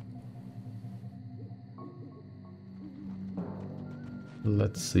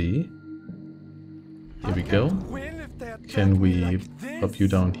 Let's see. Here we go. Can we pop you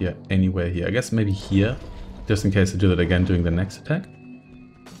down here anywhere here? I guess maybe here, just in case I do that again during the next attack.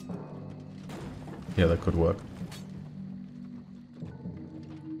 Yeah, that could work.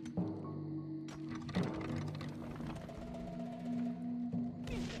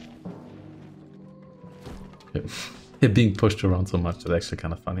 They're being pushed around so much, it's actually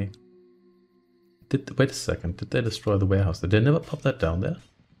kind of funny. Wait a second, did they destroy the warehouse? Did they never pop that down there?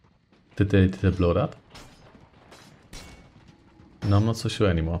 Did they blow it up? No, I'm not so sure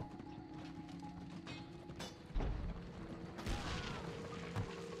anymore.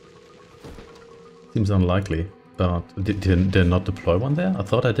 Seems unlikely, but did they not deploy one there? I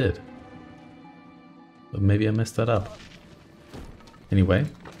thought I did. But maybe I messed that up. Anyway.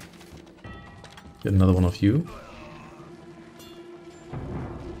 Get another one of you.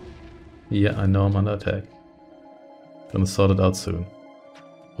 Yeah, I know I'm under attack. Gonna sort it out soon.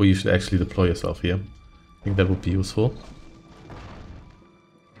 Or you should actually deploy yourself here. I think that would be useful.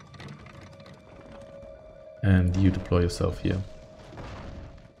 And you deploy yourself here.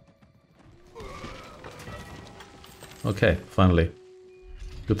 Okay, finally.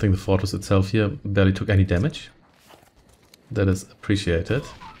 Good thing the fortress itself here barely took any damage. That is appreciated.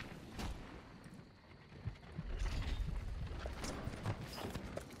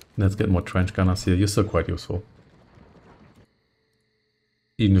 Let's get more trench gunners here. You're still quite useful.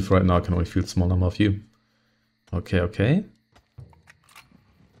 Even if right now I can only field a small number of you. Okay, okay.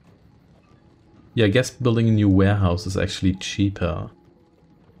 Yeah, I guess building a new warehouse is actually cheaper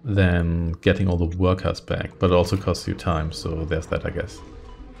than getting all the workers back, but it also costs you time, so there's that, I guess.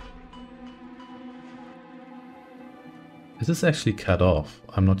 Is this actually cut off?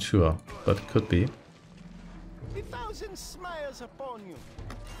 I'm not sure, but it could be. 1,000 smiles upon you.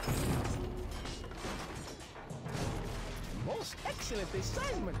 Most excellent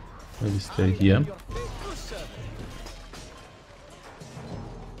assignment. Maybe stay here. Your faithful servant.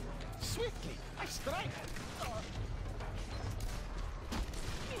 Swiftly, I strike.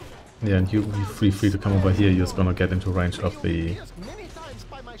 Yeah, and you free to come over here. You're just gonna get into range of the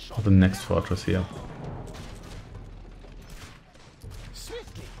next fortress here.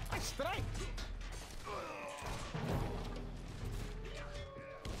 Swiftly, I strike.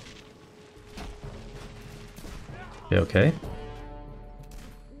 Yeah, okay.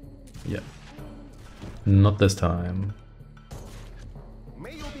 Yeah. Not this time.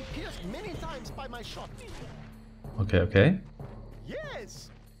 May you be pierced many times by my shot. Okay, okay. Yes.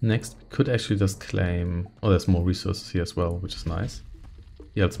 Next, we could actually just claim... Oh, there's more resources here as well, which is nice.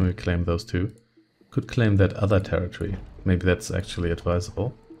 Yeah, let's maybe claim those two. Could claim that other territory. Maybe that's actually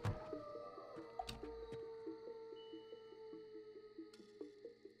advisable.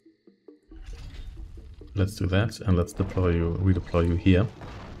 Let's do that, and let's redeploy you here.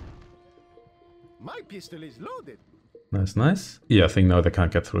 My pistol is loaded. Nice, nice. Yeah, I think now they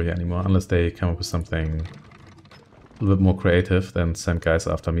can't get through here anymore, unless they come up with something a little bit more creative than send guys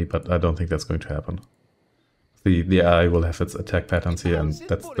after me, but I don't think that's going to happen. The AI will have its attack patterns here, and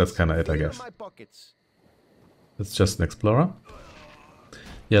that's kind of it, I guess. It's just an explorer.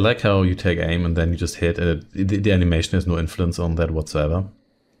 Yeah, I like how you take aim and then you just hit it. The animation has no influence on that whatsoever.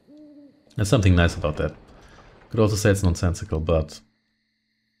 There's something nice about that. Could also say it's nonsensical, but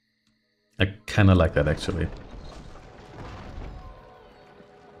I kind of like that actually.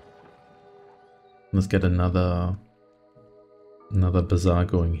 Let's get another bazaar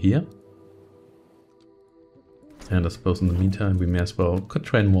going here. And I suppose in the meantime we may as well could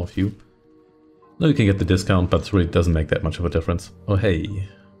train more of you. No, you can get the discount, but it really doesn't make that much of a difference. Oh hey,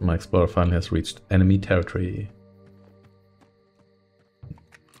 my explorer finally has reached enemy territory.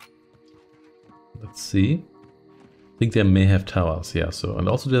 Let's see. I think they may have towers, yeah. So, and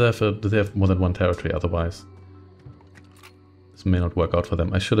also do they have more than one territory? Otherwise, this may not work out for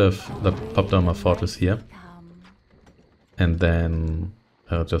them. I should have popped down my fortress here, and then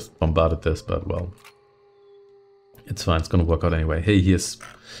just bombarded this. But well, it's fine. It's gonna work out anyway. Hey, here's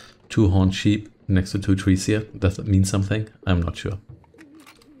 2 horned sheep next to 2 trees here. Does that mean something? I'm not sure.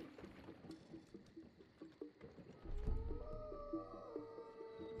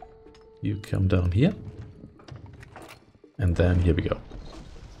 You come down here. And then here we go.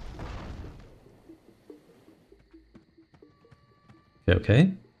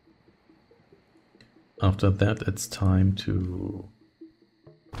 Okay. After that, it's time to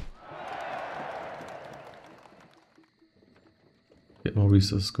get more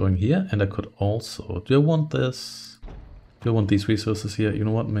resources going here. And I could also... Do I want this? Do I want these resources here? You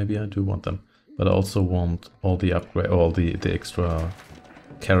know what? Maybe I do want them. But I also want all the upgrade, all the extra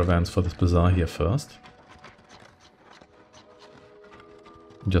caravans for this bazaar here first.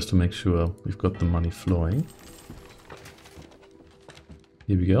 Just to make sure we've got the money flowing.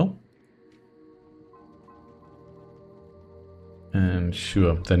 Here we go. And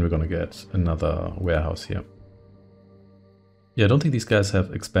sure, then we're gonna get another warehouse here. Yeah, I don't think these guys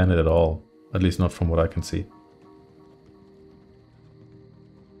have expanded at all. At least not from what I can see.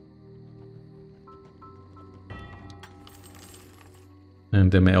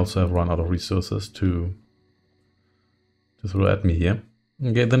 And they may also have run out of resources to throw at me here.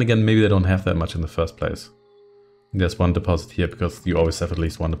 Okay, then again, maybe they don't have that much in the first place. There's one deposit here, because you always have at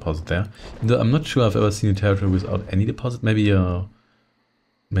least one deposit there. Though I'm not sure I've ever seen a territory without any deposit. Maybe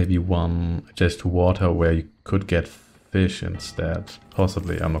one just to water where you could get fish instead.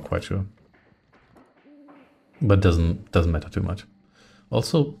 Possibly, I'm not quite sure. But doesn't matter too much.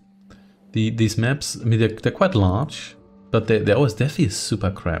 Also, these maps, I mean, they're quite large, but they're always definitely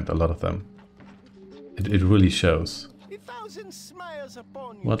super cramped, a lot of them. It really shows.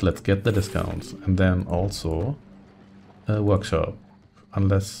 What, let's get the discounts. And then also a workshop.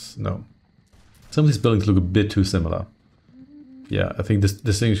 Unless, no. Some of these buildings look a bit too similar. Yeah, I think this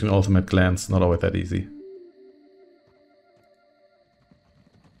distinguishing ultimate glance not always that easy.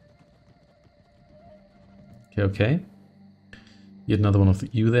 Okay. Yet another one of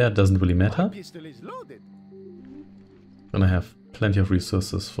you there, doesn't really matter. Gonna have plenty of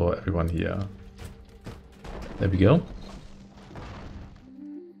resources for everyone here. There we go.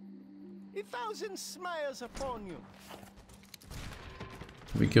 Smiles upon you.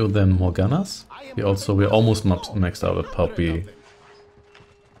 We go then more gunners. We're almost maxed out at pulp. We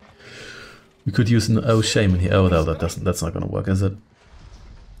could use an shaman here. Oh no, that's not gonna work, is it?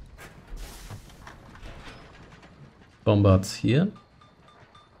 Bombards here.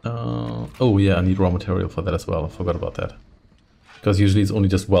 Oh yeah, I need raw material for that as well. I forgot about that. Because usually it's only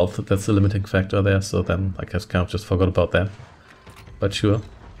just wealth that's the limiting factor there, so then I guess kind of just forgot about that. But sure.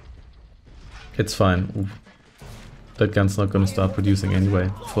 It's fine. Oof. That gun's not gonna start producing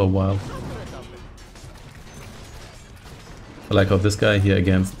anyway for a while. I like how this guy here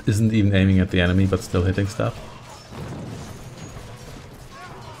again isn't even aiming at the enemy but still hitting stuff.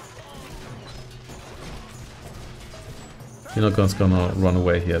 You're not gonna run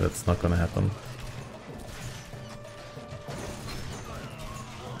away here, that's not gonna happen.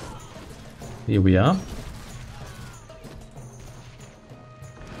 Here we are.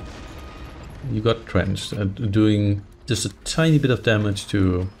 You got trenched, doing just a tiny bit of damage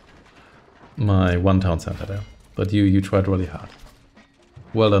to my one town center there. But you tried really hard.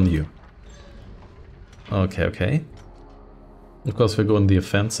 Well done you. Okay. Of course we're going the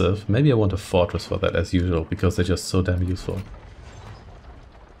offensive. Maybe I want a fortress for that as usual, because they're just so damn useful.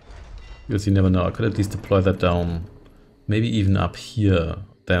 Because you never know, I could at least deploy that down, maybe even up here,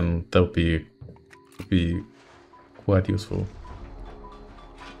 then that would be quite useful.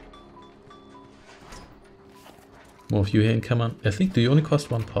 More of you here in command. I think, do you only cost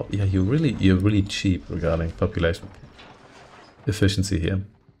one pop? Yeah, you're really cheap regarding population efficiency here.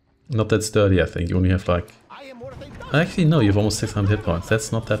 Not that sturdy, I think. You only have like... Actually, no, you have almost 600 hit points.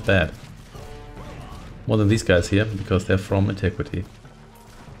 That's not that bad. More than these guys here, because they're from Antiquity.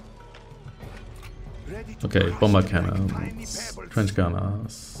 Okay, bomber cannons, trench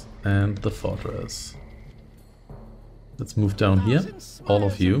gunners, and the fortress. Let's move down here, all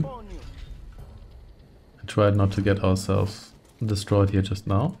of you. Tried not to get ourselves destroyed here just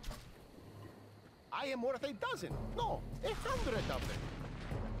now. I am worth a dozen, no, 100 of them.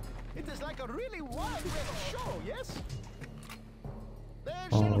 It is like a really wide show, yes?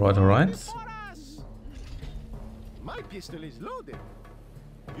 Alright. My pistol is loaded.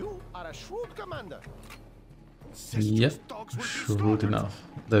 You are a shrewd commander. Yep, shrewd enough.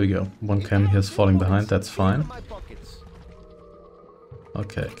 There we go. One cannon here is falling behind, that's fine.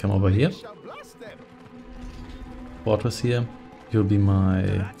 Okay, come over here. Fortress here. You'll be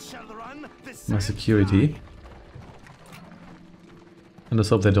my security. And let's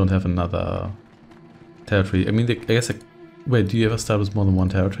hope they don't have another territory. I mean, I guess... Wait, do you ever start with more than one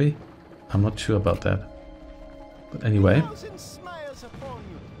territory? I'm not sure about that. But anyway.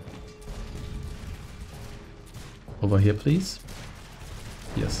 Over here, please.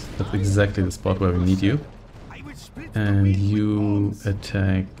 Yes, that's exactly the spot where we need you. And you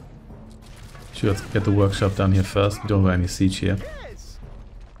attack. Sure, let's get the workshop down here first. We don't have any siege here. Yes.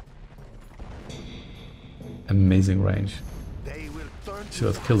 Amazing range. They will turn to Sure,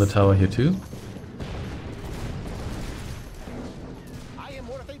 let's kill the tower here too. I am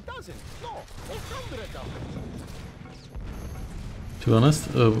worth a dozen. No, 100 of them. To be honest,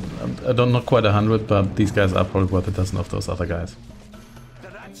 I don't not quite 100, but these guys are probably worth a dozen of those other guys. The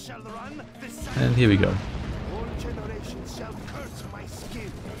rat shall run, the sun. And here we go. All generations shall curse my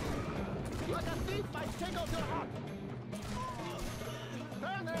skin. Like a thief, I take out your heart.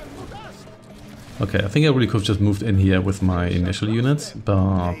 Turn them to dust. Okay, I think I really could have just moved in here with my initial units,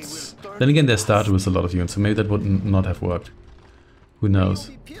 but then again they started with a lot of units, so maybe that would not have worked. Who knows?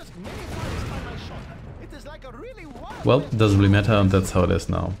 You'll be pierced many times by my shot. It is like a really wild Well, it doesn't really matter, and that's how it is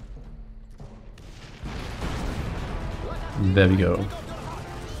now. There we go.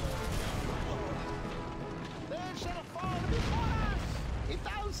 There shall fall before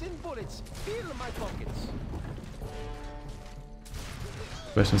us. 1,000 bullets fill my pockets.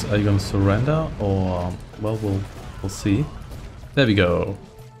 Question is, are you gonna surrender or well, we'll see. There we go.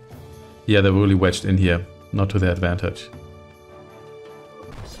 Yeah, they're really wedged in here, not to their advantage.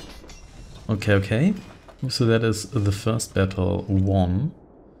 Okay. So that is the first battle won.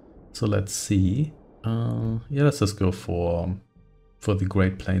 So let's see. Yeah, let's just go for the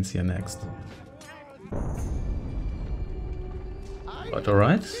Great Plains here next. But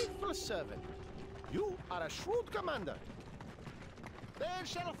alright. Faithful servant. You are a shrewd commander. There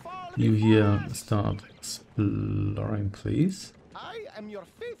shall fall You before here us. start exploring, please. I am your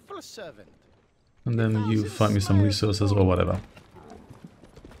faithful servant. And then you find me some resources or whatever.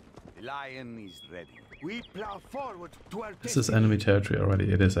 The lion is ready. We plow forward to our This is enemy territory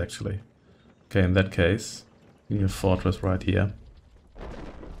already, it is actually. Okay, in that case, we need a fortress right here.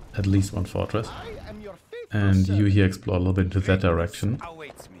 At least one fortress. I am your faithful And you servant. here explore a little bit into that direction.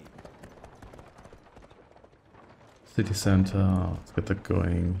 Awaits me. City center, let's get that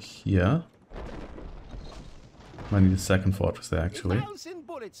going here. I need a second fortress there actually. 1,000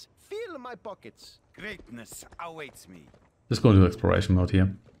 bullets fill my pockets. Greatness awaits me. Just go into exploration mode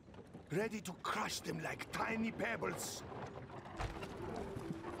here. Ready to crush them like tiny pebbles.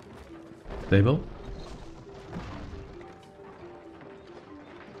 Stable.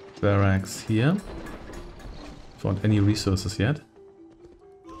 Barracks here. Found any resources yet?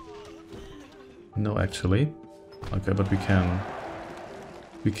 No, actually. Okay, but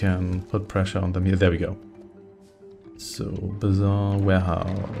we can put pressure on them here. There we go. So, bazaar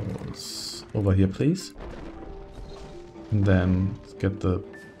warehouse over here, please. And then let's get the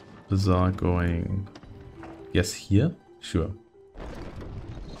bazaar going. Yes, here. Sure.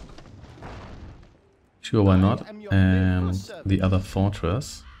 Sure, why not? And the other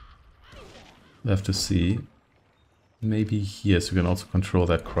fortress. We have to see. Maybe here, so we can also control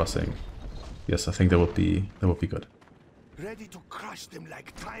that crossing. Yes, I think that would be good. Ready to crush them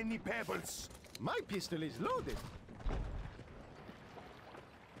like tiny pebbles. My pistol is loaded.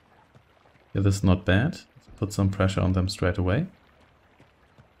 Yeah, this is not bad. Put some pressure on them straight away.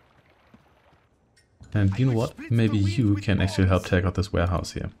 And you know what? Maybe you can actually help take out this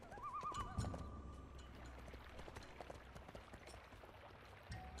warehouse here.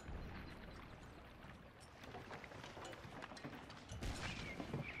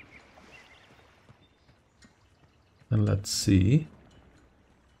 Then let's see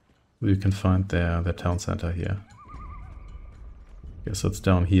where you can find their town center here. Okay, so it's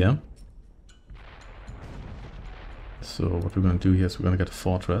down here. So what we're going to do here is we're going to get a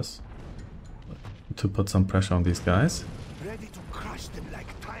fortress to put some pressure on these guys. Ready to crush them like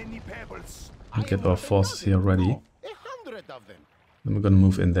tiny pebbles. And get our forces here ready. 100 of them. Then we're going to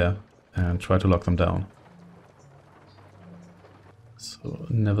move in there and try to lock them down. So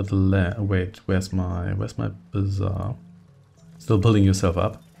nevertheless, wait, where's my bazaar? Still building yourself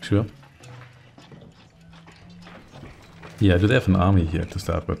up, sure. Yeah, do they have an army here to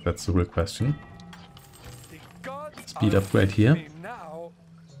start with? That's the real question. Speed upgrade here.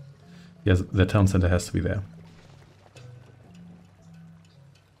 Yes, the town center has to be there.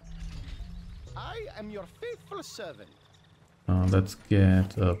 I am your faithful servant. Let's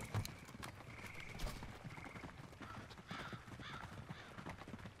get a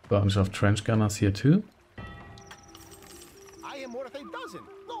bunch of trench gunners here too. I am worth a dozen.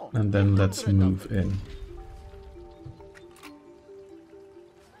 No. And then let's 100 of move them. in.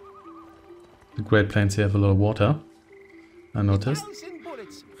 The Great Plains here have a lot of water. I noticed. 1,000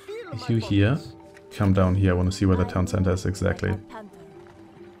 bullets fill my You here, pockets. come down here. I want to see where the town center is exactly.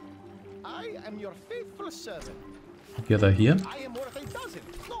 I am your faithful servant. Together here. I am worth a dozen.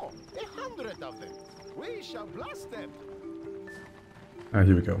 No, 100 of them. We shall blast them. Ah,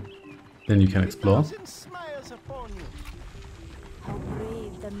 here we go. Then you can explore. 1,000 smiles upon you. How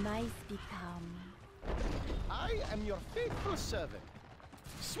brave the mice become. I am your faithful servant.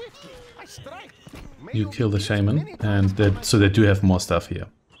 Swiftly, I strike. May You kill the be shaman, many and times so they do have more stuff here.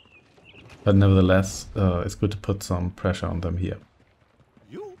 But nevertheless, it's good to put some pressure on them here.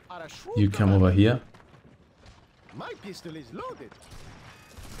 You are a shrewd You come commander. over here. My pistol is loaded.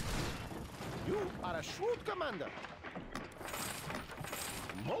 You are a shrewd commander.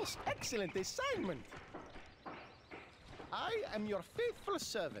 Most excellent assignment. I am your faithful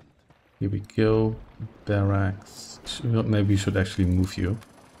servant. Here we go. Barracks. Maybe we should actually move you.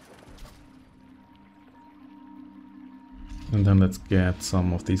 And then let's get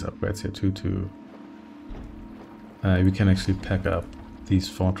some of these upgrades here too. We can actually pack up these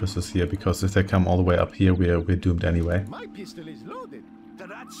fortresses here, because if they come all the way up here, we're doomed anyway. My pistol is loaded. The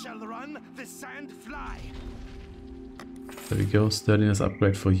rats shall run, the sand fly. There we go. Sturdiness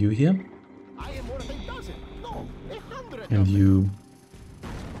upgrade for you here. I am worth a dozen. No, 100. And of them. you...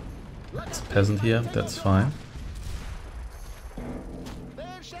 It's a peasant here. That's fine. They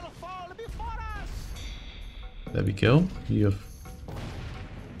shall fall before us. There we go. You've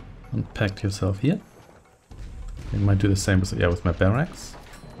unpacked yourself here. I might do the same with, with my barracks.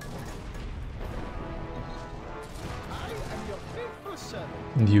 I am your faithful servant.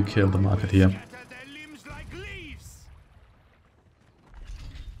 And you kill the market here. Scatter their limbs like leaves.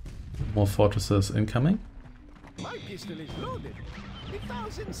 More fortresses incoming. My pistol is loaded.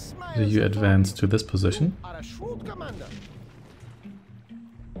 1,000 smiles. So you upon advance to this position. You are a shrewd commander.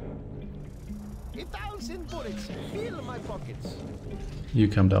 1,000 bullets fill my pockets. You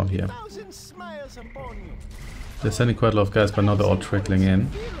come down here. 1,000 smiles upon you. They're sending quite a lot of guys, but now they're all trickling in.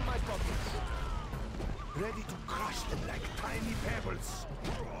 Fill my pockets. Ready to crush them like tiny pebbles.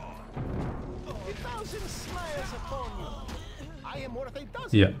 1,000 smiles upon you. I am worth a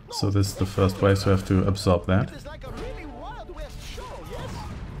dozen. Yeah, so this is the first way, so I have to absorb that. It is like a really Wild West show, yes?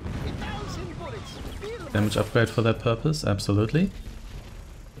 1,000 bullets fill Damage upgrade for that purpose, absolutely.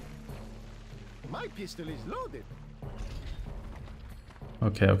 my pistol is loaded.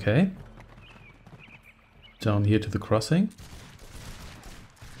 Okay. Down here to the crossing.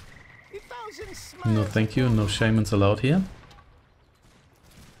 1,000 smiles. No thank you, no shamans allowed here.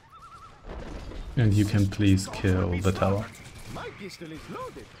 And you can please kill the tower. My pistol is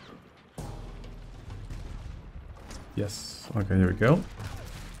loaded. Yes, okay, here we go.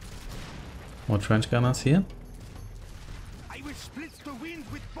 More trench gunners here. I will split the wind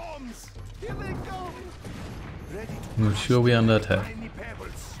with bombs. Here they go. Ready to I'm crush sure we are them under like attack. tiny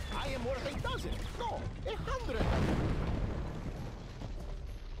pebbles. I am worth a dozen. No, 100 of them.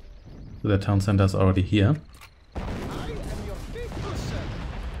 So the town center is already here. I am your faithful servant.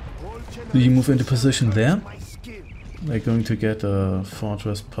 Whole Do you move into generations position shall there? curse my skin. We're going to get a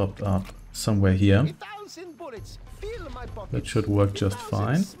fortress popped up somewhere here. 1,000 bullets fill my pockets. That should work just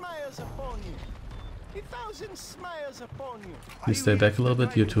 1,000 fine. smiles upon you. 1,000 smiles upon you. You stay back a little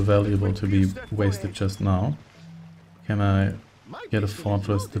bit, you're too valuable to be wasted just now. Can I My get a pistol is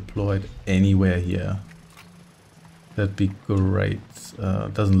fortress loaded. deployed anywhere here? That'd be great.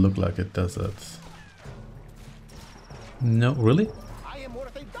 Doesn't look like it, does it? No, really? I am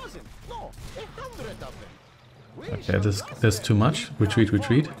worth a dozen. No, 100 of them. We Okay, shall this blast there's them. too much. Retreat.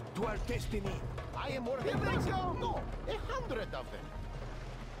 To our destiny. I am worth a dozen. No, 100 of them.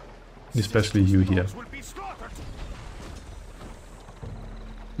 Especially you here. Will be slaughtered.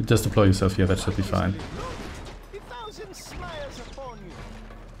 You just deploy yourself here, that should be fine. 1,000 smiles upon you.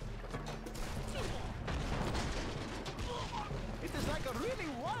 It is like a really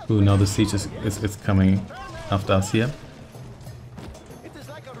wild. Ooh, now the siege is coming after us here. It is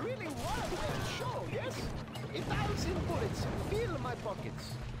like a really wild west show, yes? 1,000 bullets fill my pockets.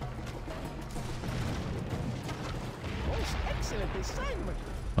 Most excellent assignment.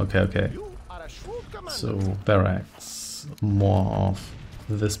 Okay. You are a shrewd commander. So, barracks. More of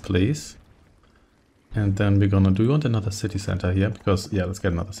this, please. And then we're gonna... Do you want another city center here? Because, yeah, let's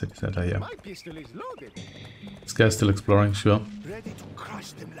get another city center here. My pistol is loaded. This guy's still exploring, sure. Ready to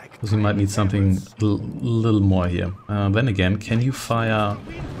crush them like Because we might need something little more here. Then again, can you fire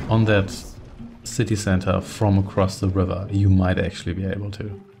on that city center from across the river? You might actually be able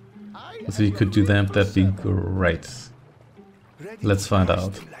to. So you could do that, that'd be great. Ready Let's to find crush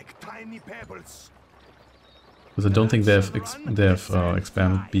out. them like tiny pebbles. Because I don't think they've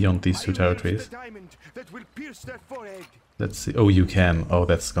expanded beyond these two I wield territories. the diamond that will pierce their forehead. Let's see. Oh, you can. Oh,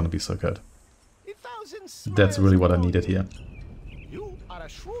 that's gonna be so good. 1,000 That's really what I smiles needed here. upon you. You are a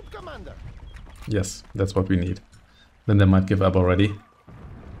shrewd commander. Yes, that's what we need. Then they might give up already.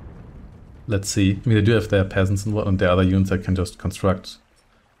 Let's see. I mean, they do have their peasants and their other units that can just construct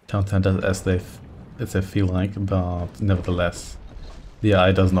town centers as they feel like, but nevertheless, the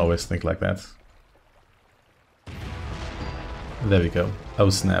AI doesn't always think like that. There we go. Oh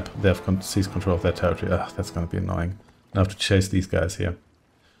snap! They have seized control of their territory. Ugh, that's gonna be annoying. I have to chase these guys here.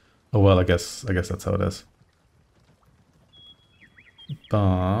 Oh well, I guess that's how it is.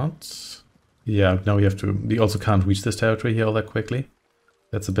 But yeah, now we have to. We also can't reach this territory here all that quickly.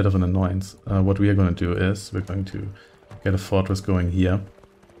 That's a bit of an annoyance. What we are going to do is we're going to get a fortress going here,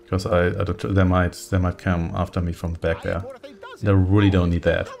 because they might come after me from the back there. And I really don't need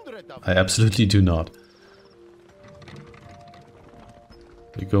that. I absolutely do not.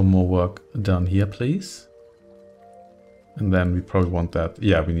 We go more work done here, please. And then we probably want that.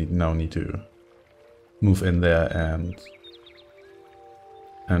 Yeah, we now need to move in there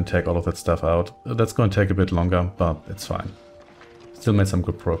and take all of that stuff out. That's going to take a bit longer, but it's fine. Still made some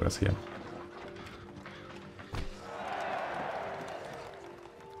good progress here.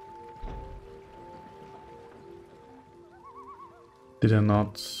 Did I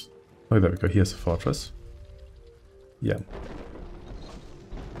not? Oh, there we go. Here's a fortress. Yeah.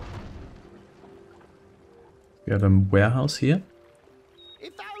 We have a warehouse here.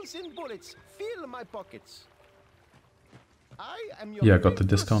 1,000 bullets fill my pockets. I am your Yeah, I got the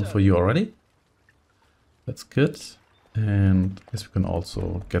discount for you already. That's good. And I guess we can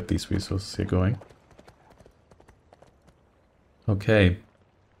also get these resources here going. Okay.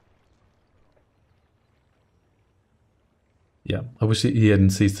 Yeah, I wish he hadn't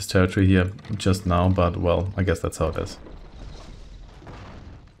seized this territory here just now, but well, I guess that's how it is.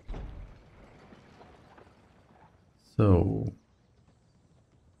 So...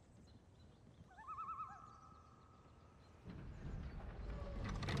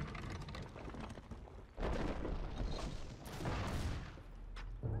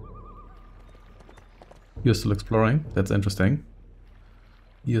 You're still exploring, that's interesting.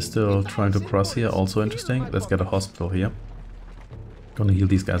 You're still trying to cross here, also interesting. Let's get a hospital here. Gonna heal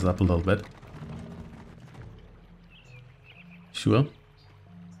these guys up a little bit. Sure.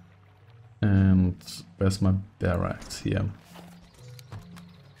 And where's my barracks here?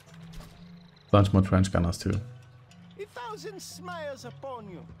 Bunch more trench gunners too. 1,000 smiles upon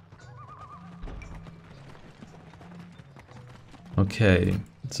you. Okay,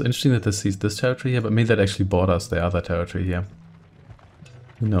 it's interesting that they seized this territory here, but maybe that actually borders the other territory here.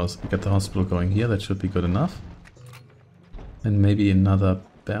 Who knows? We get the hospital going here, that should be good enough. And maybe another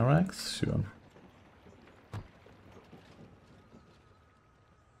barracks? Sure.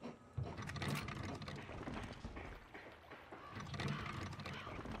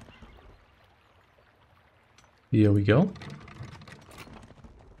 Here we go.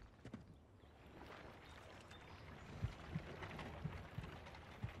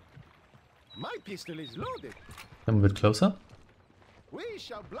 My pistol is loaded. Come a bit closer. We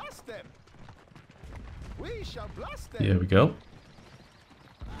shall blast them. We shall blast them. Here we go.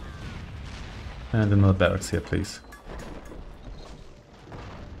 And another barracks here, please.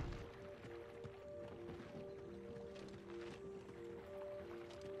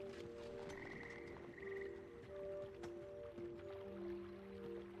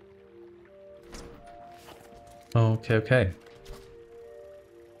 Okay, okay.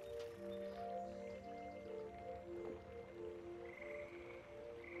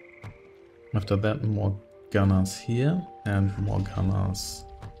 After that, more gunners here and more gunners.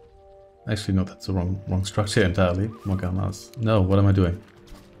 Actually, no, that's the wrong structure entirely. More gunners. No, what am I doing?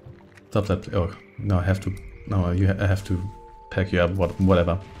 Stop that. Oh, no, I have to. No, I have to pack you up.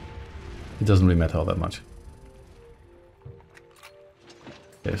 Whatever. It doesn't really matter all that much.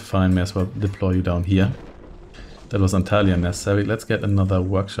 Okay, fine. May as well deploy you down here. That was entirely unnecessary. Let's get another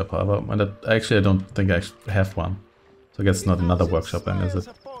workshop, however. And actually, I don't think I have one. So I guess it's not another workshop then, is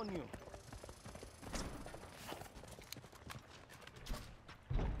it?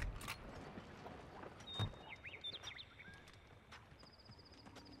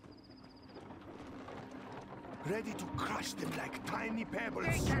 Ready to crush them like tiny pebbles.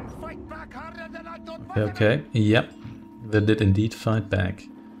 They can fight back harder than I thought. Okay, yep. They did indeed fight back.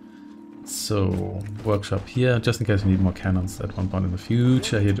 So, workshop here, just in case we need more cannons at one point in the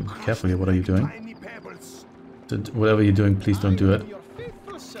future. Here, be careful here, what are you doing? Whatever you're doing, please don't do it.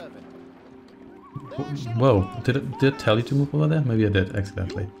 Whoa, did it tell you to move over there? Maybe I did,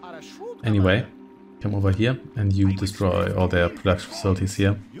 accidentally. Anyway, come over here and you destroy all their production facilities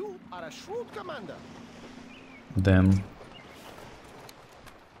here. Then,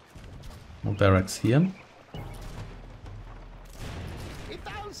 more barracks here.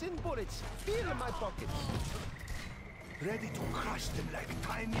 Bullets fill my pockets. ready to crush them like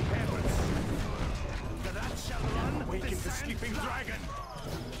tiny pebbles. The rat shall run, awaken the sleeping dragon.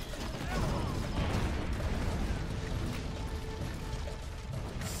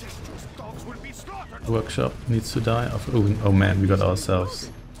 Incestuous dogs will be slaughtered. Workshop needs to die. Oh man, we got ourselves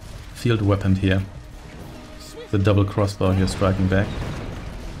field weaponed here. The double crossbow here striking back.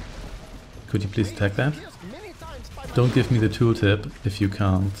 Could you please attack that? Don't give me the tooltip if you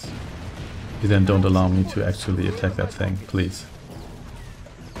can't. You then don't allow me to actually attack that thing, please.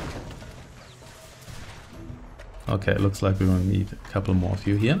 Okay, looks like we're gonna need a couple more of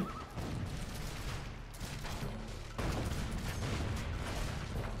you here.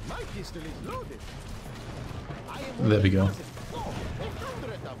 There we go.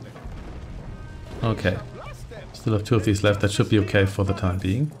 Okay. Still have 2 of these left. That should be okay for the time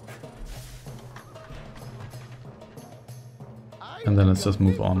being. And then let's just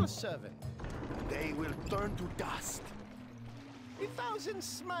move on. They will turn to dust. 1,000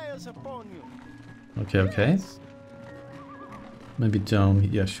 smiles upon you. Okay, okay. Maybe down,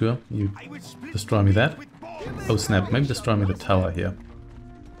 yeah, sure. You destroy me that. Oh snap, maybe destroy me the tower here.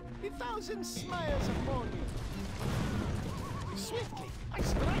 1,000 smiles upon you. Swiftly, I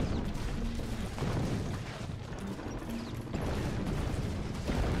strike.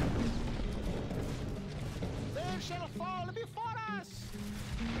 They shall fall before us.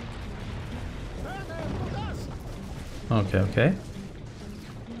 Turn them to dust. Okay, okay.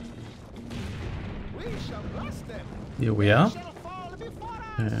 We shall blast them. Here we are. Shall fall before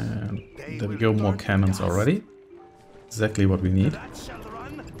us. And there we go, more cannons already. Exactly what we need.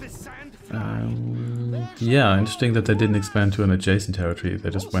 Yeah, interesting that they didn't expand to an adjacent territory. They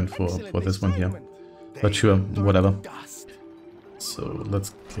just went for this one here. But sure, whatever. So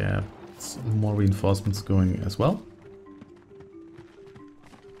let's get some more reinforcements going as well.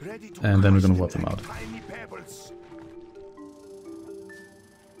 And then we're gonna wipe them out.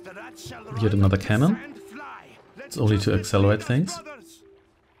 Yet another cannon. It's only to accelerate things.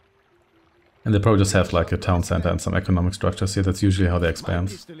 And they probably just have like a town center and some economic structures here. That's usually how they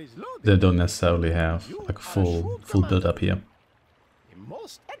expand. They don't necessarily have like a full build up here.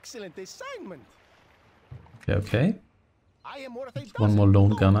 Most excellent assignment. Okay, okay. I am worth a One more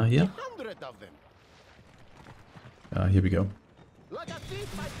lone gunner here. 100 of them. Here we go. Like a thief,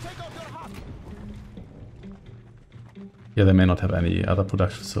 I take out your heart. Yeah, they may not have any other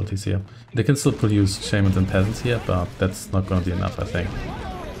production facilities here. They can still produce shamans and peasants here, but that's not going to be enough, I think.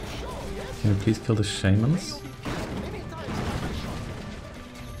 Can we please kill the shamans?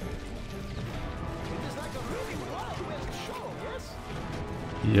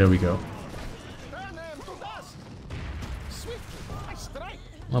 Here we go.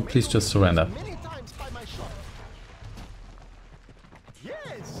 Oh, please just surrender.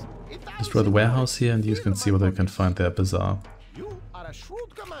 Destroy the warehouse here and you can see whether you can find their bazaar.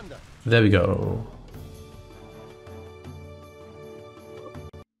 There we go.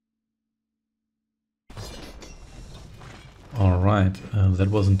 Alright, that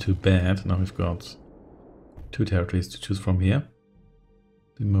wasn't too bad. Now we've got 2 territories to choose from here.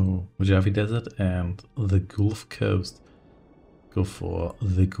 The Mojave Desert and the Gulf Coast. Go for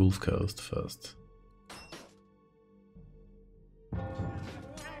the Gulf Coast first.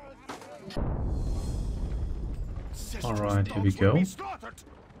 Alright, here we go.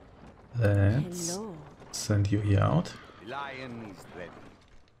 Let's send you here out.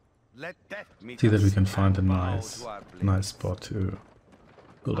 See that we can find a nice spot to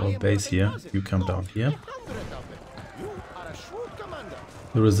build our base here. You come down here.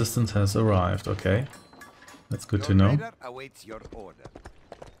 The resistance has arrived, okay. That's good to know.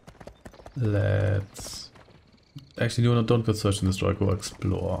 Let's... Actually, no, don't go search and destroy, go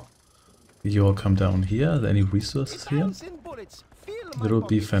explore. You all come down here. Are there any resources here? That would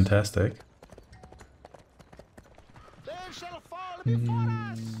be fantastic. Maybe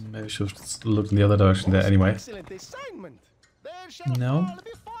we should look in the other direction there anyway. No?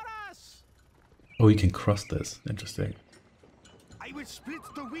 Oh, you can cross this. Interesting.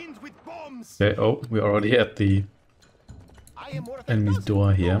 Okay, oh, we're already at the enemy's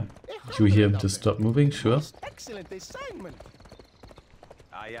door here. You hear him to stop moving? Sure.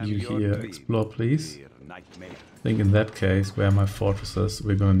 You here explore, please. I think in that case, where are my fortresses?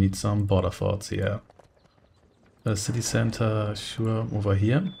 We're gonna need some border forts here. A city center, sure, over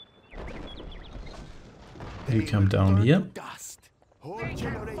here. You come down here.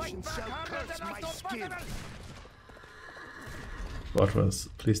 Fortress,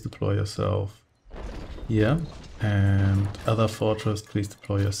 please deploy yourself here. And other fortress, please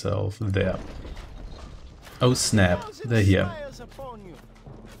deploy yourself there. Oh snap, they're here.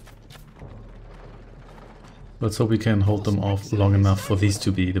 Let's hope we can hold them off long enough for these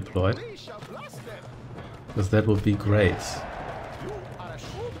to be deployed. We shall blast them. Because that would be great. You are a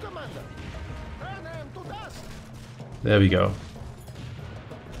shrewd commander. Burn them to dust. There we go.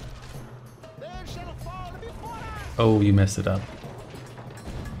 They shall fall before us. Oh, you messed it up.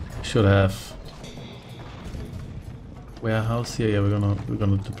 Should have. Warehouse here. Yeah, we're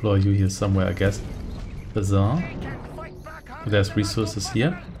gonna deploy you here somewhere, I guess. Bazaar. There's resources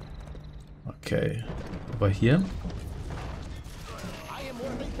here. Okay. Over here. I am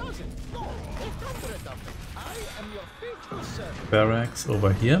worth a dozen. No, 100 of them. I am your faithful servant. Barracks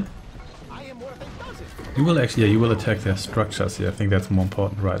over here. I am worth a dozen. You will actually, yeah, you will attack their structures here. I think that's more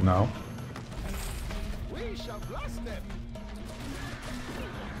important right now. We shall blast them.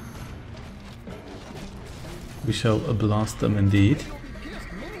 We shall blast them indeed. You'll be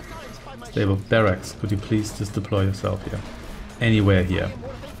pierced many times by my Stable barracks. Could you please just deploy yourself here? Anywhere here. I am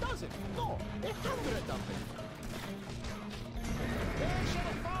worth a dozen. No, 100 of them. They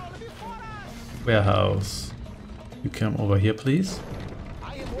shall fall before us. Warehouse. You come over here, please.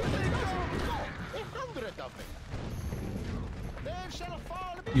 I am worth a dozen. No, 100 of them. They shall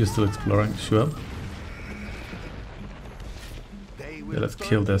fall before You're still exploring, sure. They Yeah, will let's turn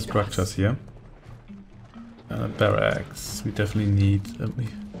kill their to structures here. Barracks. We definitely need.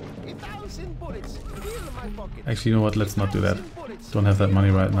 1,000 bullets. Fill my pocket. Actually, you know what? Let's not do that. Don't have that money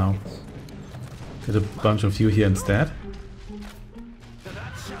right now. Get a bunch of you here instead.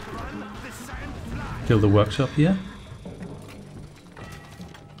 Kill the workshop here.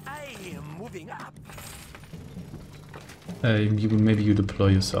 I am moving up. Maybe you deploy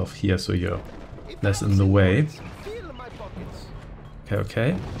yourself here so you're less in the way. Fill my pockets. Okay,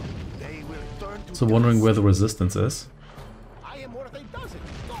 okay. They will turn to So wondering where the resistance is. I am worth a dozen.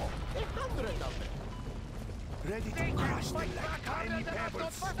 No, 100 of them. ready to crush them like tiny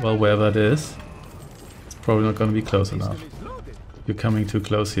pebbles. Well, wherever it is, it's probably not going to be close enough. Pistol is loaded. You're coming too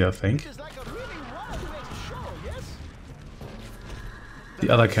close here, I think. It's like a really Wild West show, yes? The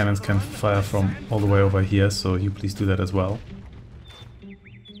other cannons can fire from all the way over here, so you please do that as well.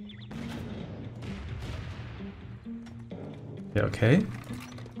 Yeah, okay.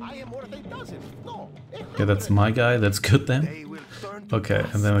 I am worth a dozen. No, Okay, that's my guy. That's good then. They will turn to Okay,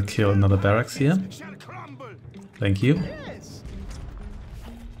 dust. and then I'll kill another barracks here. Shall crumble. Thank you. yes.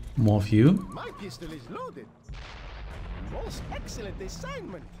 More of you. My pistol is loaded. Most excellent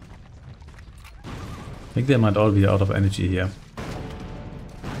assignment. I think they might all be out of energy here.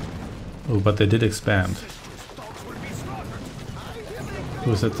 Oh, but they did expand. Dogs will be slaughtered.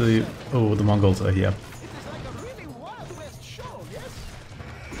 Who's at the... Oh, the Mongols are here. It is like a really Wild West show, yes?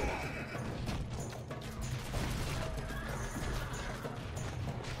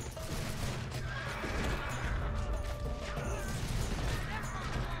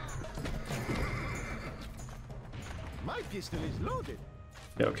 My pistol is loaded.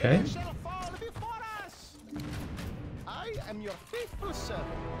 Yeah, okay. They shall fall before us. I am your faithful servant.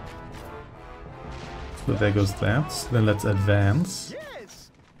 So there goes that. Then let's advance. Yes.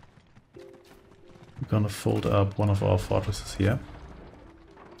 We're gonna fold up one of our fortresses here.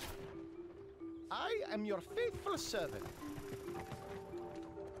 I am your faithful servant.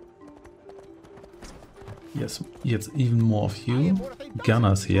 Yes, it's even more of you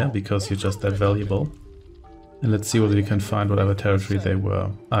gunners here, because you're just that valuable. And let's see whether we can find whatever territory they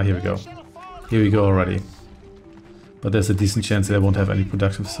were. Ah, here we go. Here we go already. But there's a decent chance they won't have any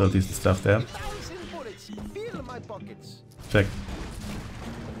production facilities and stuff there. 1,000 bullets. Fill my pockets. Check.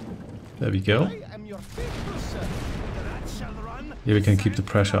 There we go. I am your faithful servant. The rats shall run. Here we can keep the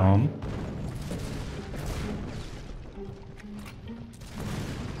pressure on.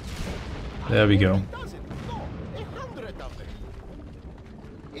 There we go. Dozen. No, 100 of them.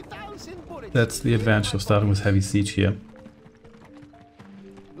 1,000 bullets. That's the advantage of starting with heavy siege here.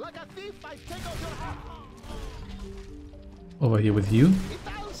 Like a thief, I take out your heart. Over here with you.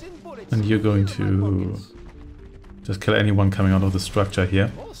 1,000 bullets. And you're going Fill my to pockets. just kill anyone coming out of the structure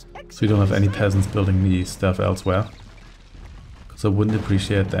here. Most So you don't have any excellent peasants building me stuff elsewhere. Because I wouldn't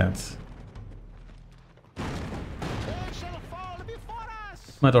appreciate that. They shall fall before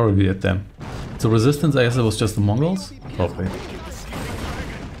us. Might already be it then. So resistance, I guess it was just the Mongols? Probably.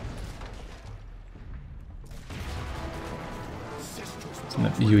 So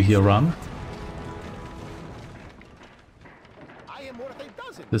let you here run. I am worth a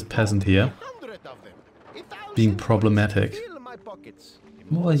dozen. This peasant here 100 of them. 1,000 being bullets. problematic. Fill my pockets.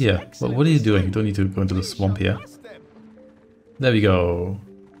 Well, yeah. Well, what are you doing? You don't need to go into the swamp here. Blast them. There we go.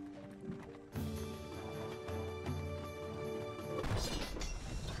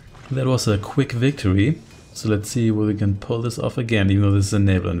 That was a quick victory. So let's see whether we can pull this off again, even though this is a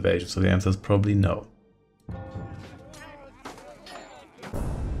naval invasion. So the answer is probably no.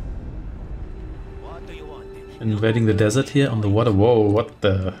 Invading the desert here on the water. Whoa, what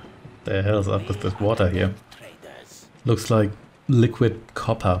the hell is up with this water here? Looks like liquid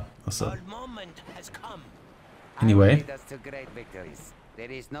copper or so. Anyway, Lead us to great victories. There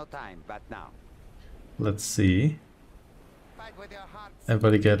is no time but now. let's see. Fight with your hearts.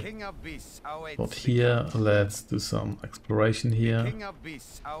 Everybody get King of beasts awaits. out here. Let's do some exploration here. King of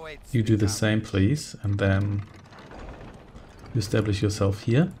beasts awaits. You do the same, please, and then you establish yourself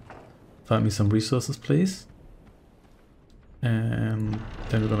here. Find me some resources, please. And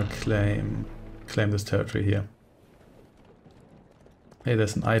then we're gonna claim this territory here. Hey,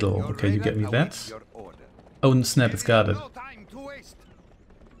 there's an idol. Okay, you get me that. Oh, snap! It's guarded. No time to waste.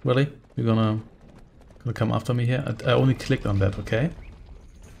 Really? You're gonna come after me here? I only clicked on that. Okay.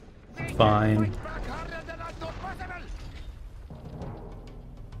 Fine. Back harder than I thought possible.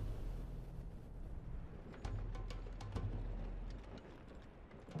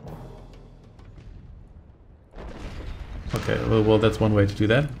 Okay, well, that's one way to do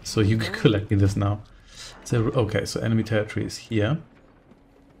that. So you can collect me this now. So, okay, so enemy territory is here.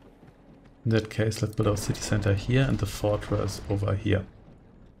 In that case, let's put our city center here and the fortress over here.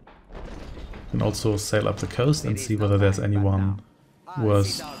 You can also sail up the coast and see whether there's anyone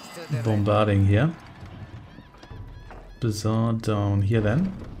worth bombarding here. Bazaar down here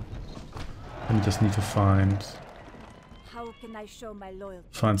then. And we just need to find How can I show my loyalty?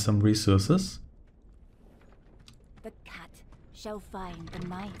 some resources. The cat shall find the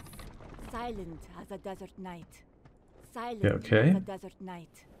mice. Silent as a desert night. Silent Yeah, okay. as a desert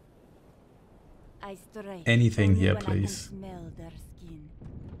night. I stray Anything only here, when I can please. smell their skin.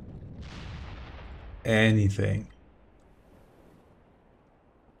 Anything.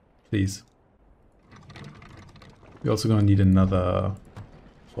 Please. We're also gonna need another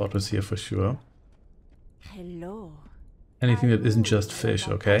fortress here for sure. Hello. Anything that isn't just fish,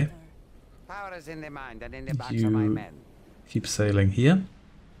 okay? Power is in the mind and in the backs of my You men. keep sailing here.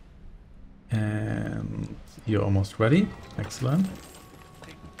 And you're almost ready. Excellent.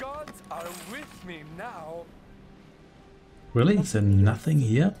 The gods are with me now. Really? Is there nothing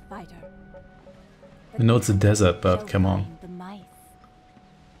here? Fighter. I know it's a desert, but Shall come on. find the mice.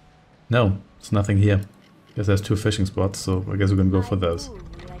 No, it's nothing here. Because there's 2 fishing spots, so I guess we're gonna go for those. I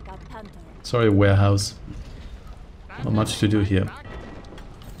move like a panther. Sorry, warehouse. Not much to do here.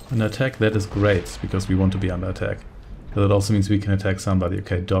 An attack, that is great, because we want to be under attack. But that also means we can attack somebody.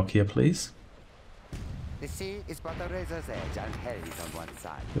 Okay, dock here, please. The sea is but a razor's edge and hell is on one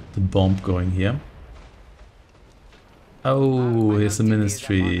side. Get the bomb going here. Oh, here's the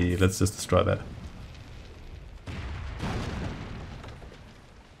ministry. Let's just destroy that.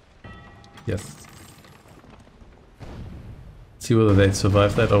 Yes. See whether they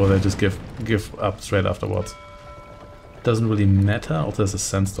survive that or whether they just give up straight afterwards. Doesn't really matter. Also, there's a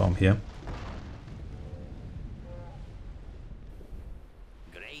sandstorm here.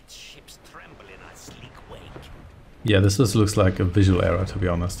 Great ships tremble in a sleek wake. Yeah, this just looks like a visual error, to be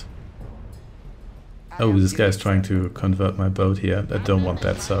honest. Oh, this guy's trying to convert my boat here. I don't want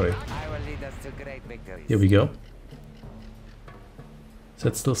that, sorry. I will lead us to great victories. Here we go. Is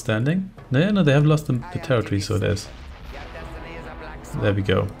that still standing? No, no, they have lost the territory, so it is. Your destiny is a black swan. There we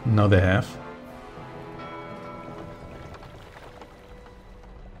go. Now they have.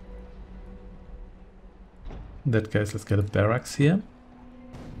 In that case, let's get a barracks here.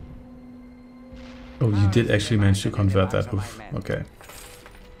 Oh, you did actually manage to convert that. Oof. Okay.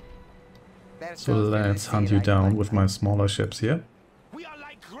 Their So souls will let's see hunt you like down mine. with my smaller ships here. We are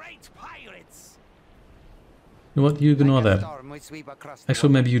like great pirates. You know what? You ignore Like a that. storm, we sweep across the Actually,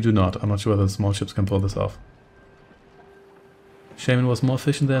 water. maybe you do not. I'm not sure whether the small ships can pull this off. Shaman was more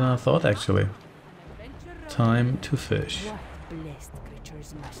efficient than I thought, actually. Time to fish. What blessed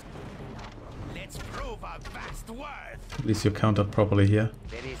creatures must be. Let's prove our vast worth. At least you're countered properly here.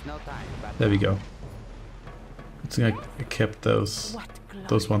 There is no time but There we go. Good thing I kept those What glory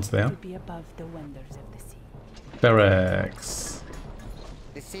those ones there. to be above the wonders of the sea. Barracks.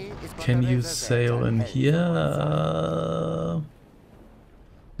 the sea is but Can a you razor's edge sail and in hell is here? on one side.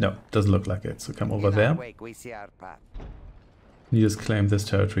 No, doesn't look like it. So come over In our there. wake, we see our path. You just claim this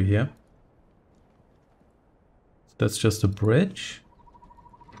territory here. That's just a bridge.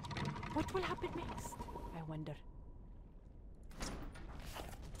 What will happen next? I wonder.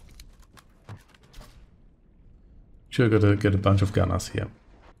 Sure, gotta get a bunch of gunners here.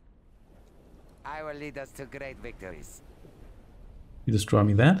 I will lead us to great victories. You destroy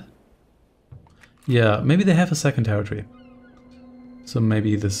me that? Yeah, maybe they have a second territory. So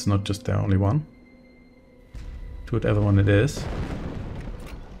maybe this is not just their only one. To whatever one it is.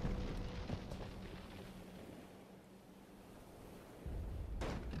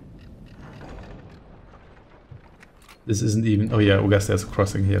 This isn't even... Oh yeah, I guess there's a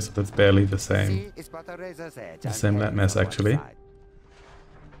crossing here, so that's barely the same. Sea is but a razor's edge The and same heading landmass for one actually. side.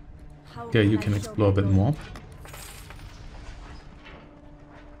 How Okay, you I can show explore a my bit loyalty? more.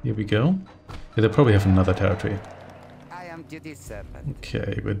 Here we go. Yeah, they probably have another territory. I am duty servant.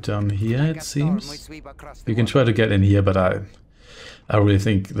 Okay, we're done here, Like it a storm, we seems. sweep across the You can water. try to get in here, but I really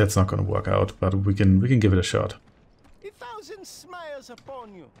think that's not going to work out. But we can give it a shot. 1,000 smiles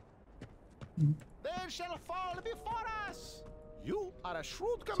upon you. They shall fall before us. You are a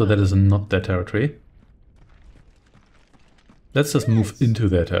shrewd So commander. that is not their territory. Let's just move into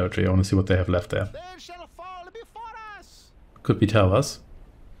their territory. I want to see what they have left there. They shall fall before us. Could be towers.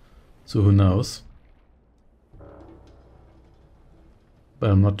 So who knows?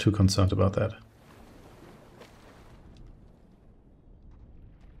 But I'm not too concerned about that.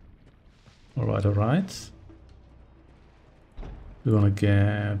 Alright, alright. We want to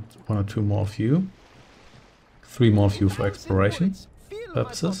get 1 or 2 more of you. 3 more of you for 1,000 exploration bullets fill my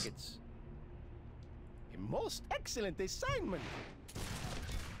purposes. pockets. A most excellent assignment.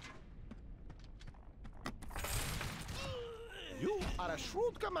 You are a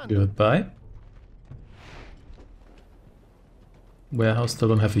shrewd commander. Goodbye. Warehouse still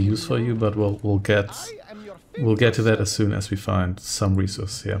don't have a use for you, but we'll get I am your to that faithful as soon as we find some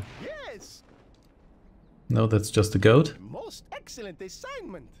resources here. servant. Yes, No, that's just a goat. a most excellent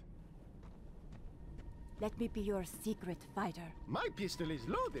assignment. Let me be your secret fighter. My pistol is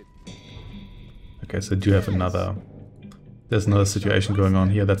loaded. Okay, so do you have another... There's another situation going on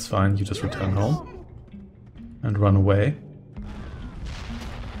here, that's fine. You just return home and run away.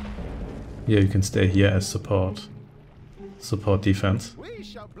 Yeah, you can stay here as support. Support defense. We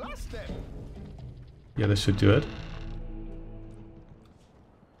shall blast them. Yeah, this should do it.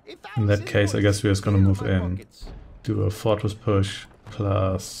 In 1,000 that case, I guess we're just gonna fill move my in. pockets. Do a fortress push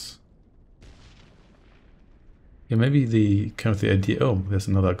plus... Yeah, maybe the kind of the idea... Oh, there's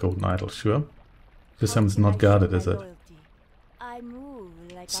another golden idol, sure. This time it's How not can I show guarded, my is it? loyalty? I move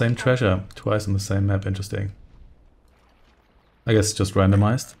like a Same hawk. treasure, twice on the same map, interesting. I guess just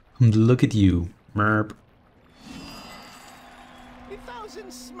randomized. Look at you, merp. 1,000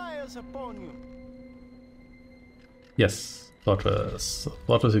 smiles upon you. Yes, fortress.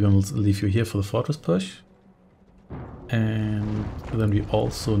 Fortress, we're gonna leave you here for the fortress push. And then we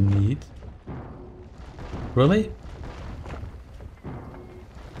also need... Really?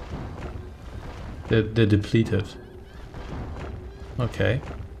 They're depleted. Okay.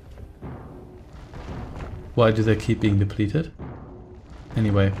 Why do they keep being depleted?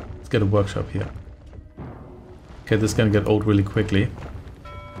 Anyway, let's get a workshop here. Okay, this is gonna get old really quickly.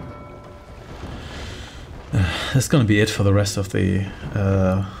 That's gonna be it for the rest of the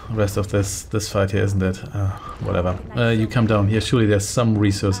this fight here, isn't it? Whatever. You come down here. Surely there's some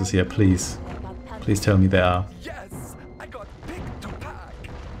resources here. Please, please tell me there are. Yes, I got big to pack.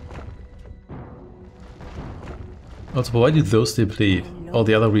 Also, why do those deplete? All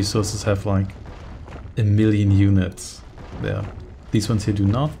the other resources have like 1 million units there. These ones here do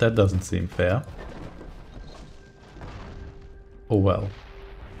not. That doesn't seem fair. Oh well.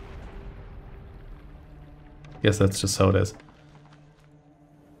 Guess that's just how it is.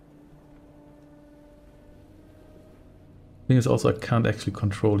 Thing is also I can't actually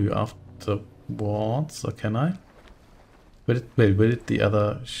control you afterwards, or can I? Wait, where did the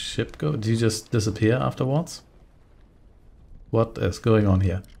other ship go? Did you just disappear afterwards? What is going on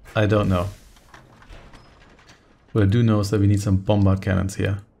here? I don't know. What I do know is that we need some bombard cannons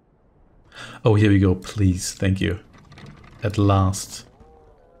here. Oh, here we go, please, thank you. At last.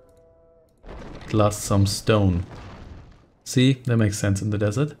 At last some stone. See, that makes sense in the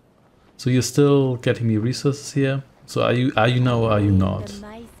desert. So you're still getting me resources here? So are you now or are you not? The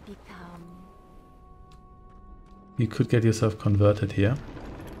mice become You could get yourself converted here.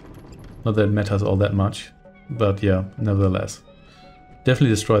 Not that it matters all that much, but yeah, nevertheless. Definitely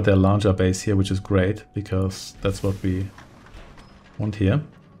destroyed their larger base here, which is great, because that's what we want here.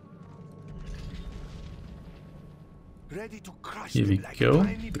 Ready to crush Here we them like go.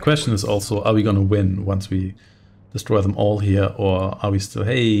 tiny The question is black also, are we gonna win once we destroy them all here, or are we still...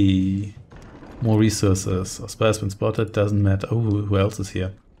 Hey! More resources. A spy has been spotted, doesn't matter. Oh, who else is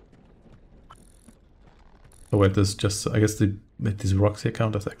here? Oh wait, this just... I guess these rocks here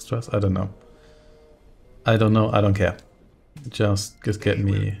count as extras? I don't know. I don't know, I don't care. Just get They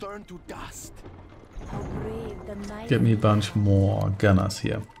me... will turn to dust. how brave the mice. Get me a bunch more gunners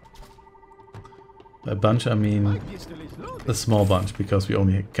here. By a bunch I mean My pistol is loaded. a small bunch, because we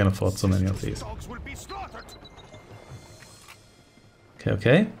only can afford so many of these. Dogs will be slaughtered. Okay,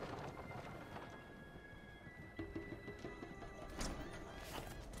 okay.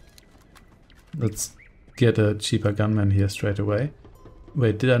 Let's get a cheaper gunman here straight away.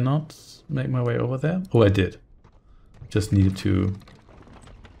 Wait, did I not make my way over there? Oh, I did. Just needed to...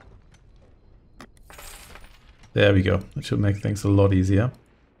 There we go. That should make things a lot easier.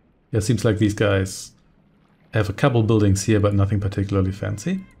 Yeah, it seems like these guys have a couple buildings here, but nothing particularly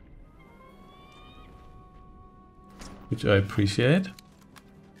fancy. Which I appreciate.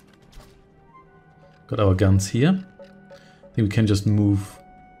 Got our guns here. I think we can just move...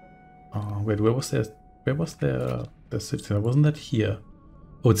 Oh, wait, where was their city? Wasn't that here?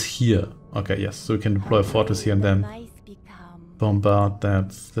 Oh, it's here. Okay, yes. So we can deploy a fortress here and then bombard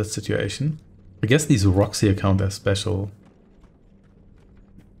that situation. I guess these rocks here count as special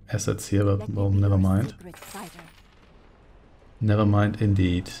assets here, but well, never mind. Never mind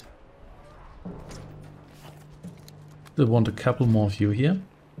indeed. Still want a couple more of you here.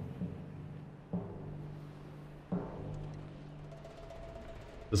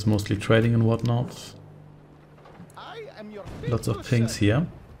 There's mostly trading and whatnot. Lots of pings here.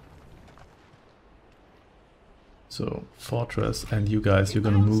 So, fortress, and you guys, you're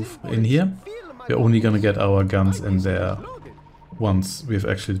gonna move in here. We're only gonna get our guns in there once we've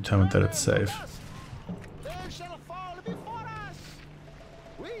actually determined that it's safe.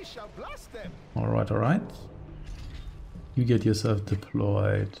 Alright, alright. You get yourself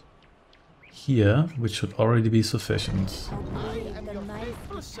deployed here, which should already be sufficient.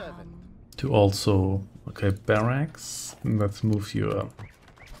 To also... Okay, barracks. Let's move your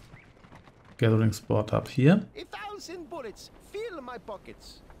gathering spot up here.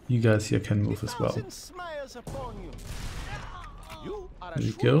 You guys here can move as well. There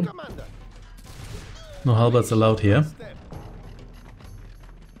you go. No halberds allowed here.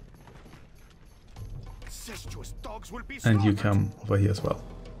 And you come over here as well.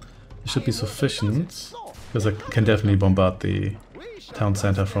 It should be sufficient, because I can definitely bombard the town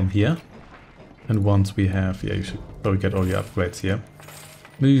center from here. And once we have, yeah, you should probably get all your upgrades here.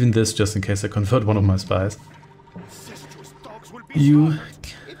 Maybe even this, just in case I convert one of my spies. You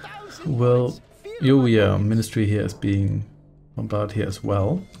will... Your ministry here is being bombarded here as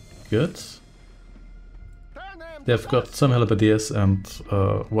well. Good. They've got some halberdiers and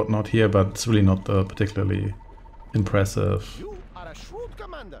whatnot here, but it's really not a particularly impressive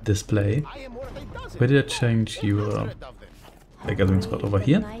display. Where did I change your gathering spot? Over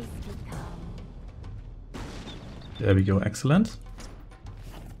here? There we go, excellent.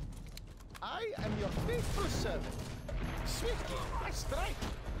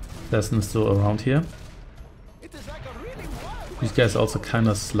 Destin is still around here. These guys are also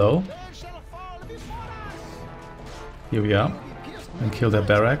kinda slow. Here we are. And kill their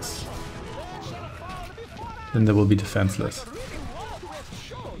barracks. Then they will be defenseless.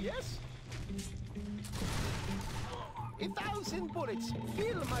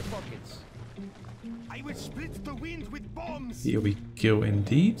 Here we go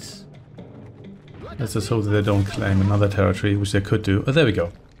indeed. Let's just hope that they don't claim another territory, which they could do. Oh, there we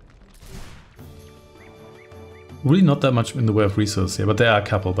go. Really not that much in the way of resources here, but there are a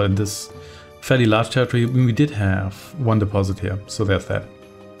couple. But in this fairly large territory, we did have one deposit here, so there's that.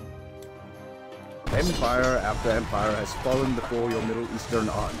 Empire after empire has fallen before your Middle Eastern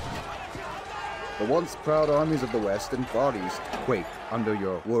army. The once proud armies of the West and Far East quake under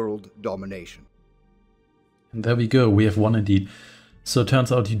your world domination. And there we go, we have won indeed. So it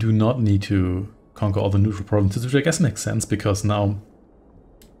turns out you do not need to conquer all the neutral provinces, which I guess makes sense because now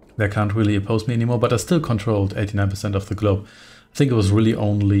they can't really oppose me anymore, but I still controlled 89% of the globe. I think it was really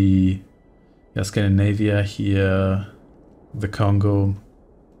only Scandinavia here, the Congo,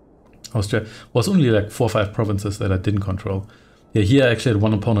 Austria. Was only like 4 or 5 provinces that I didn't control. Yeah, here I actually had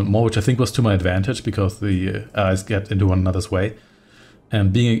one opponent more, which I think was to my advantage because the allies get into one another's way.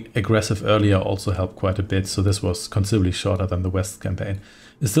 And being aggressive earlier also helped quite a bit, so this was considerably shorter than the West campaign.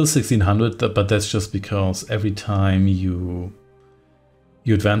 It's still 1600, but that's just because every time you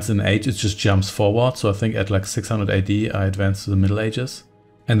advance in age, it just jumps forward. So I think at like 600 AD, I advanced to the Middle Ages,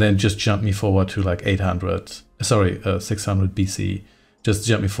 and then just jumped me forward to like 600 BC. Just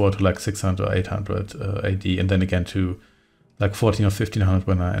jumped me forward to like 600 or 800 AD, and then again to like 14 or 1500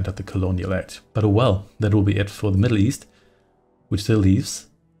 when I entered the colonial age. But oh well, that will be it for the Middle East, which still leaves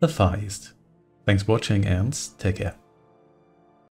the Far East. Thanks for watching and take care.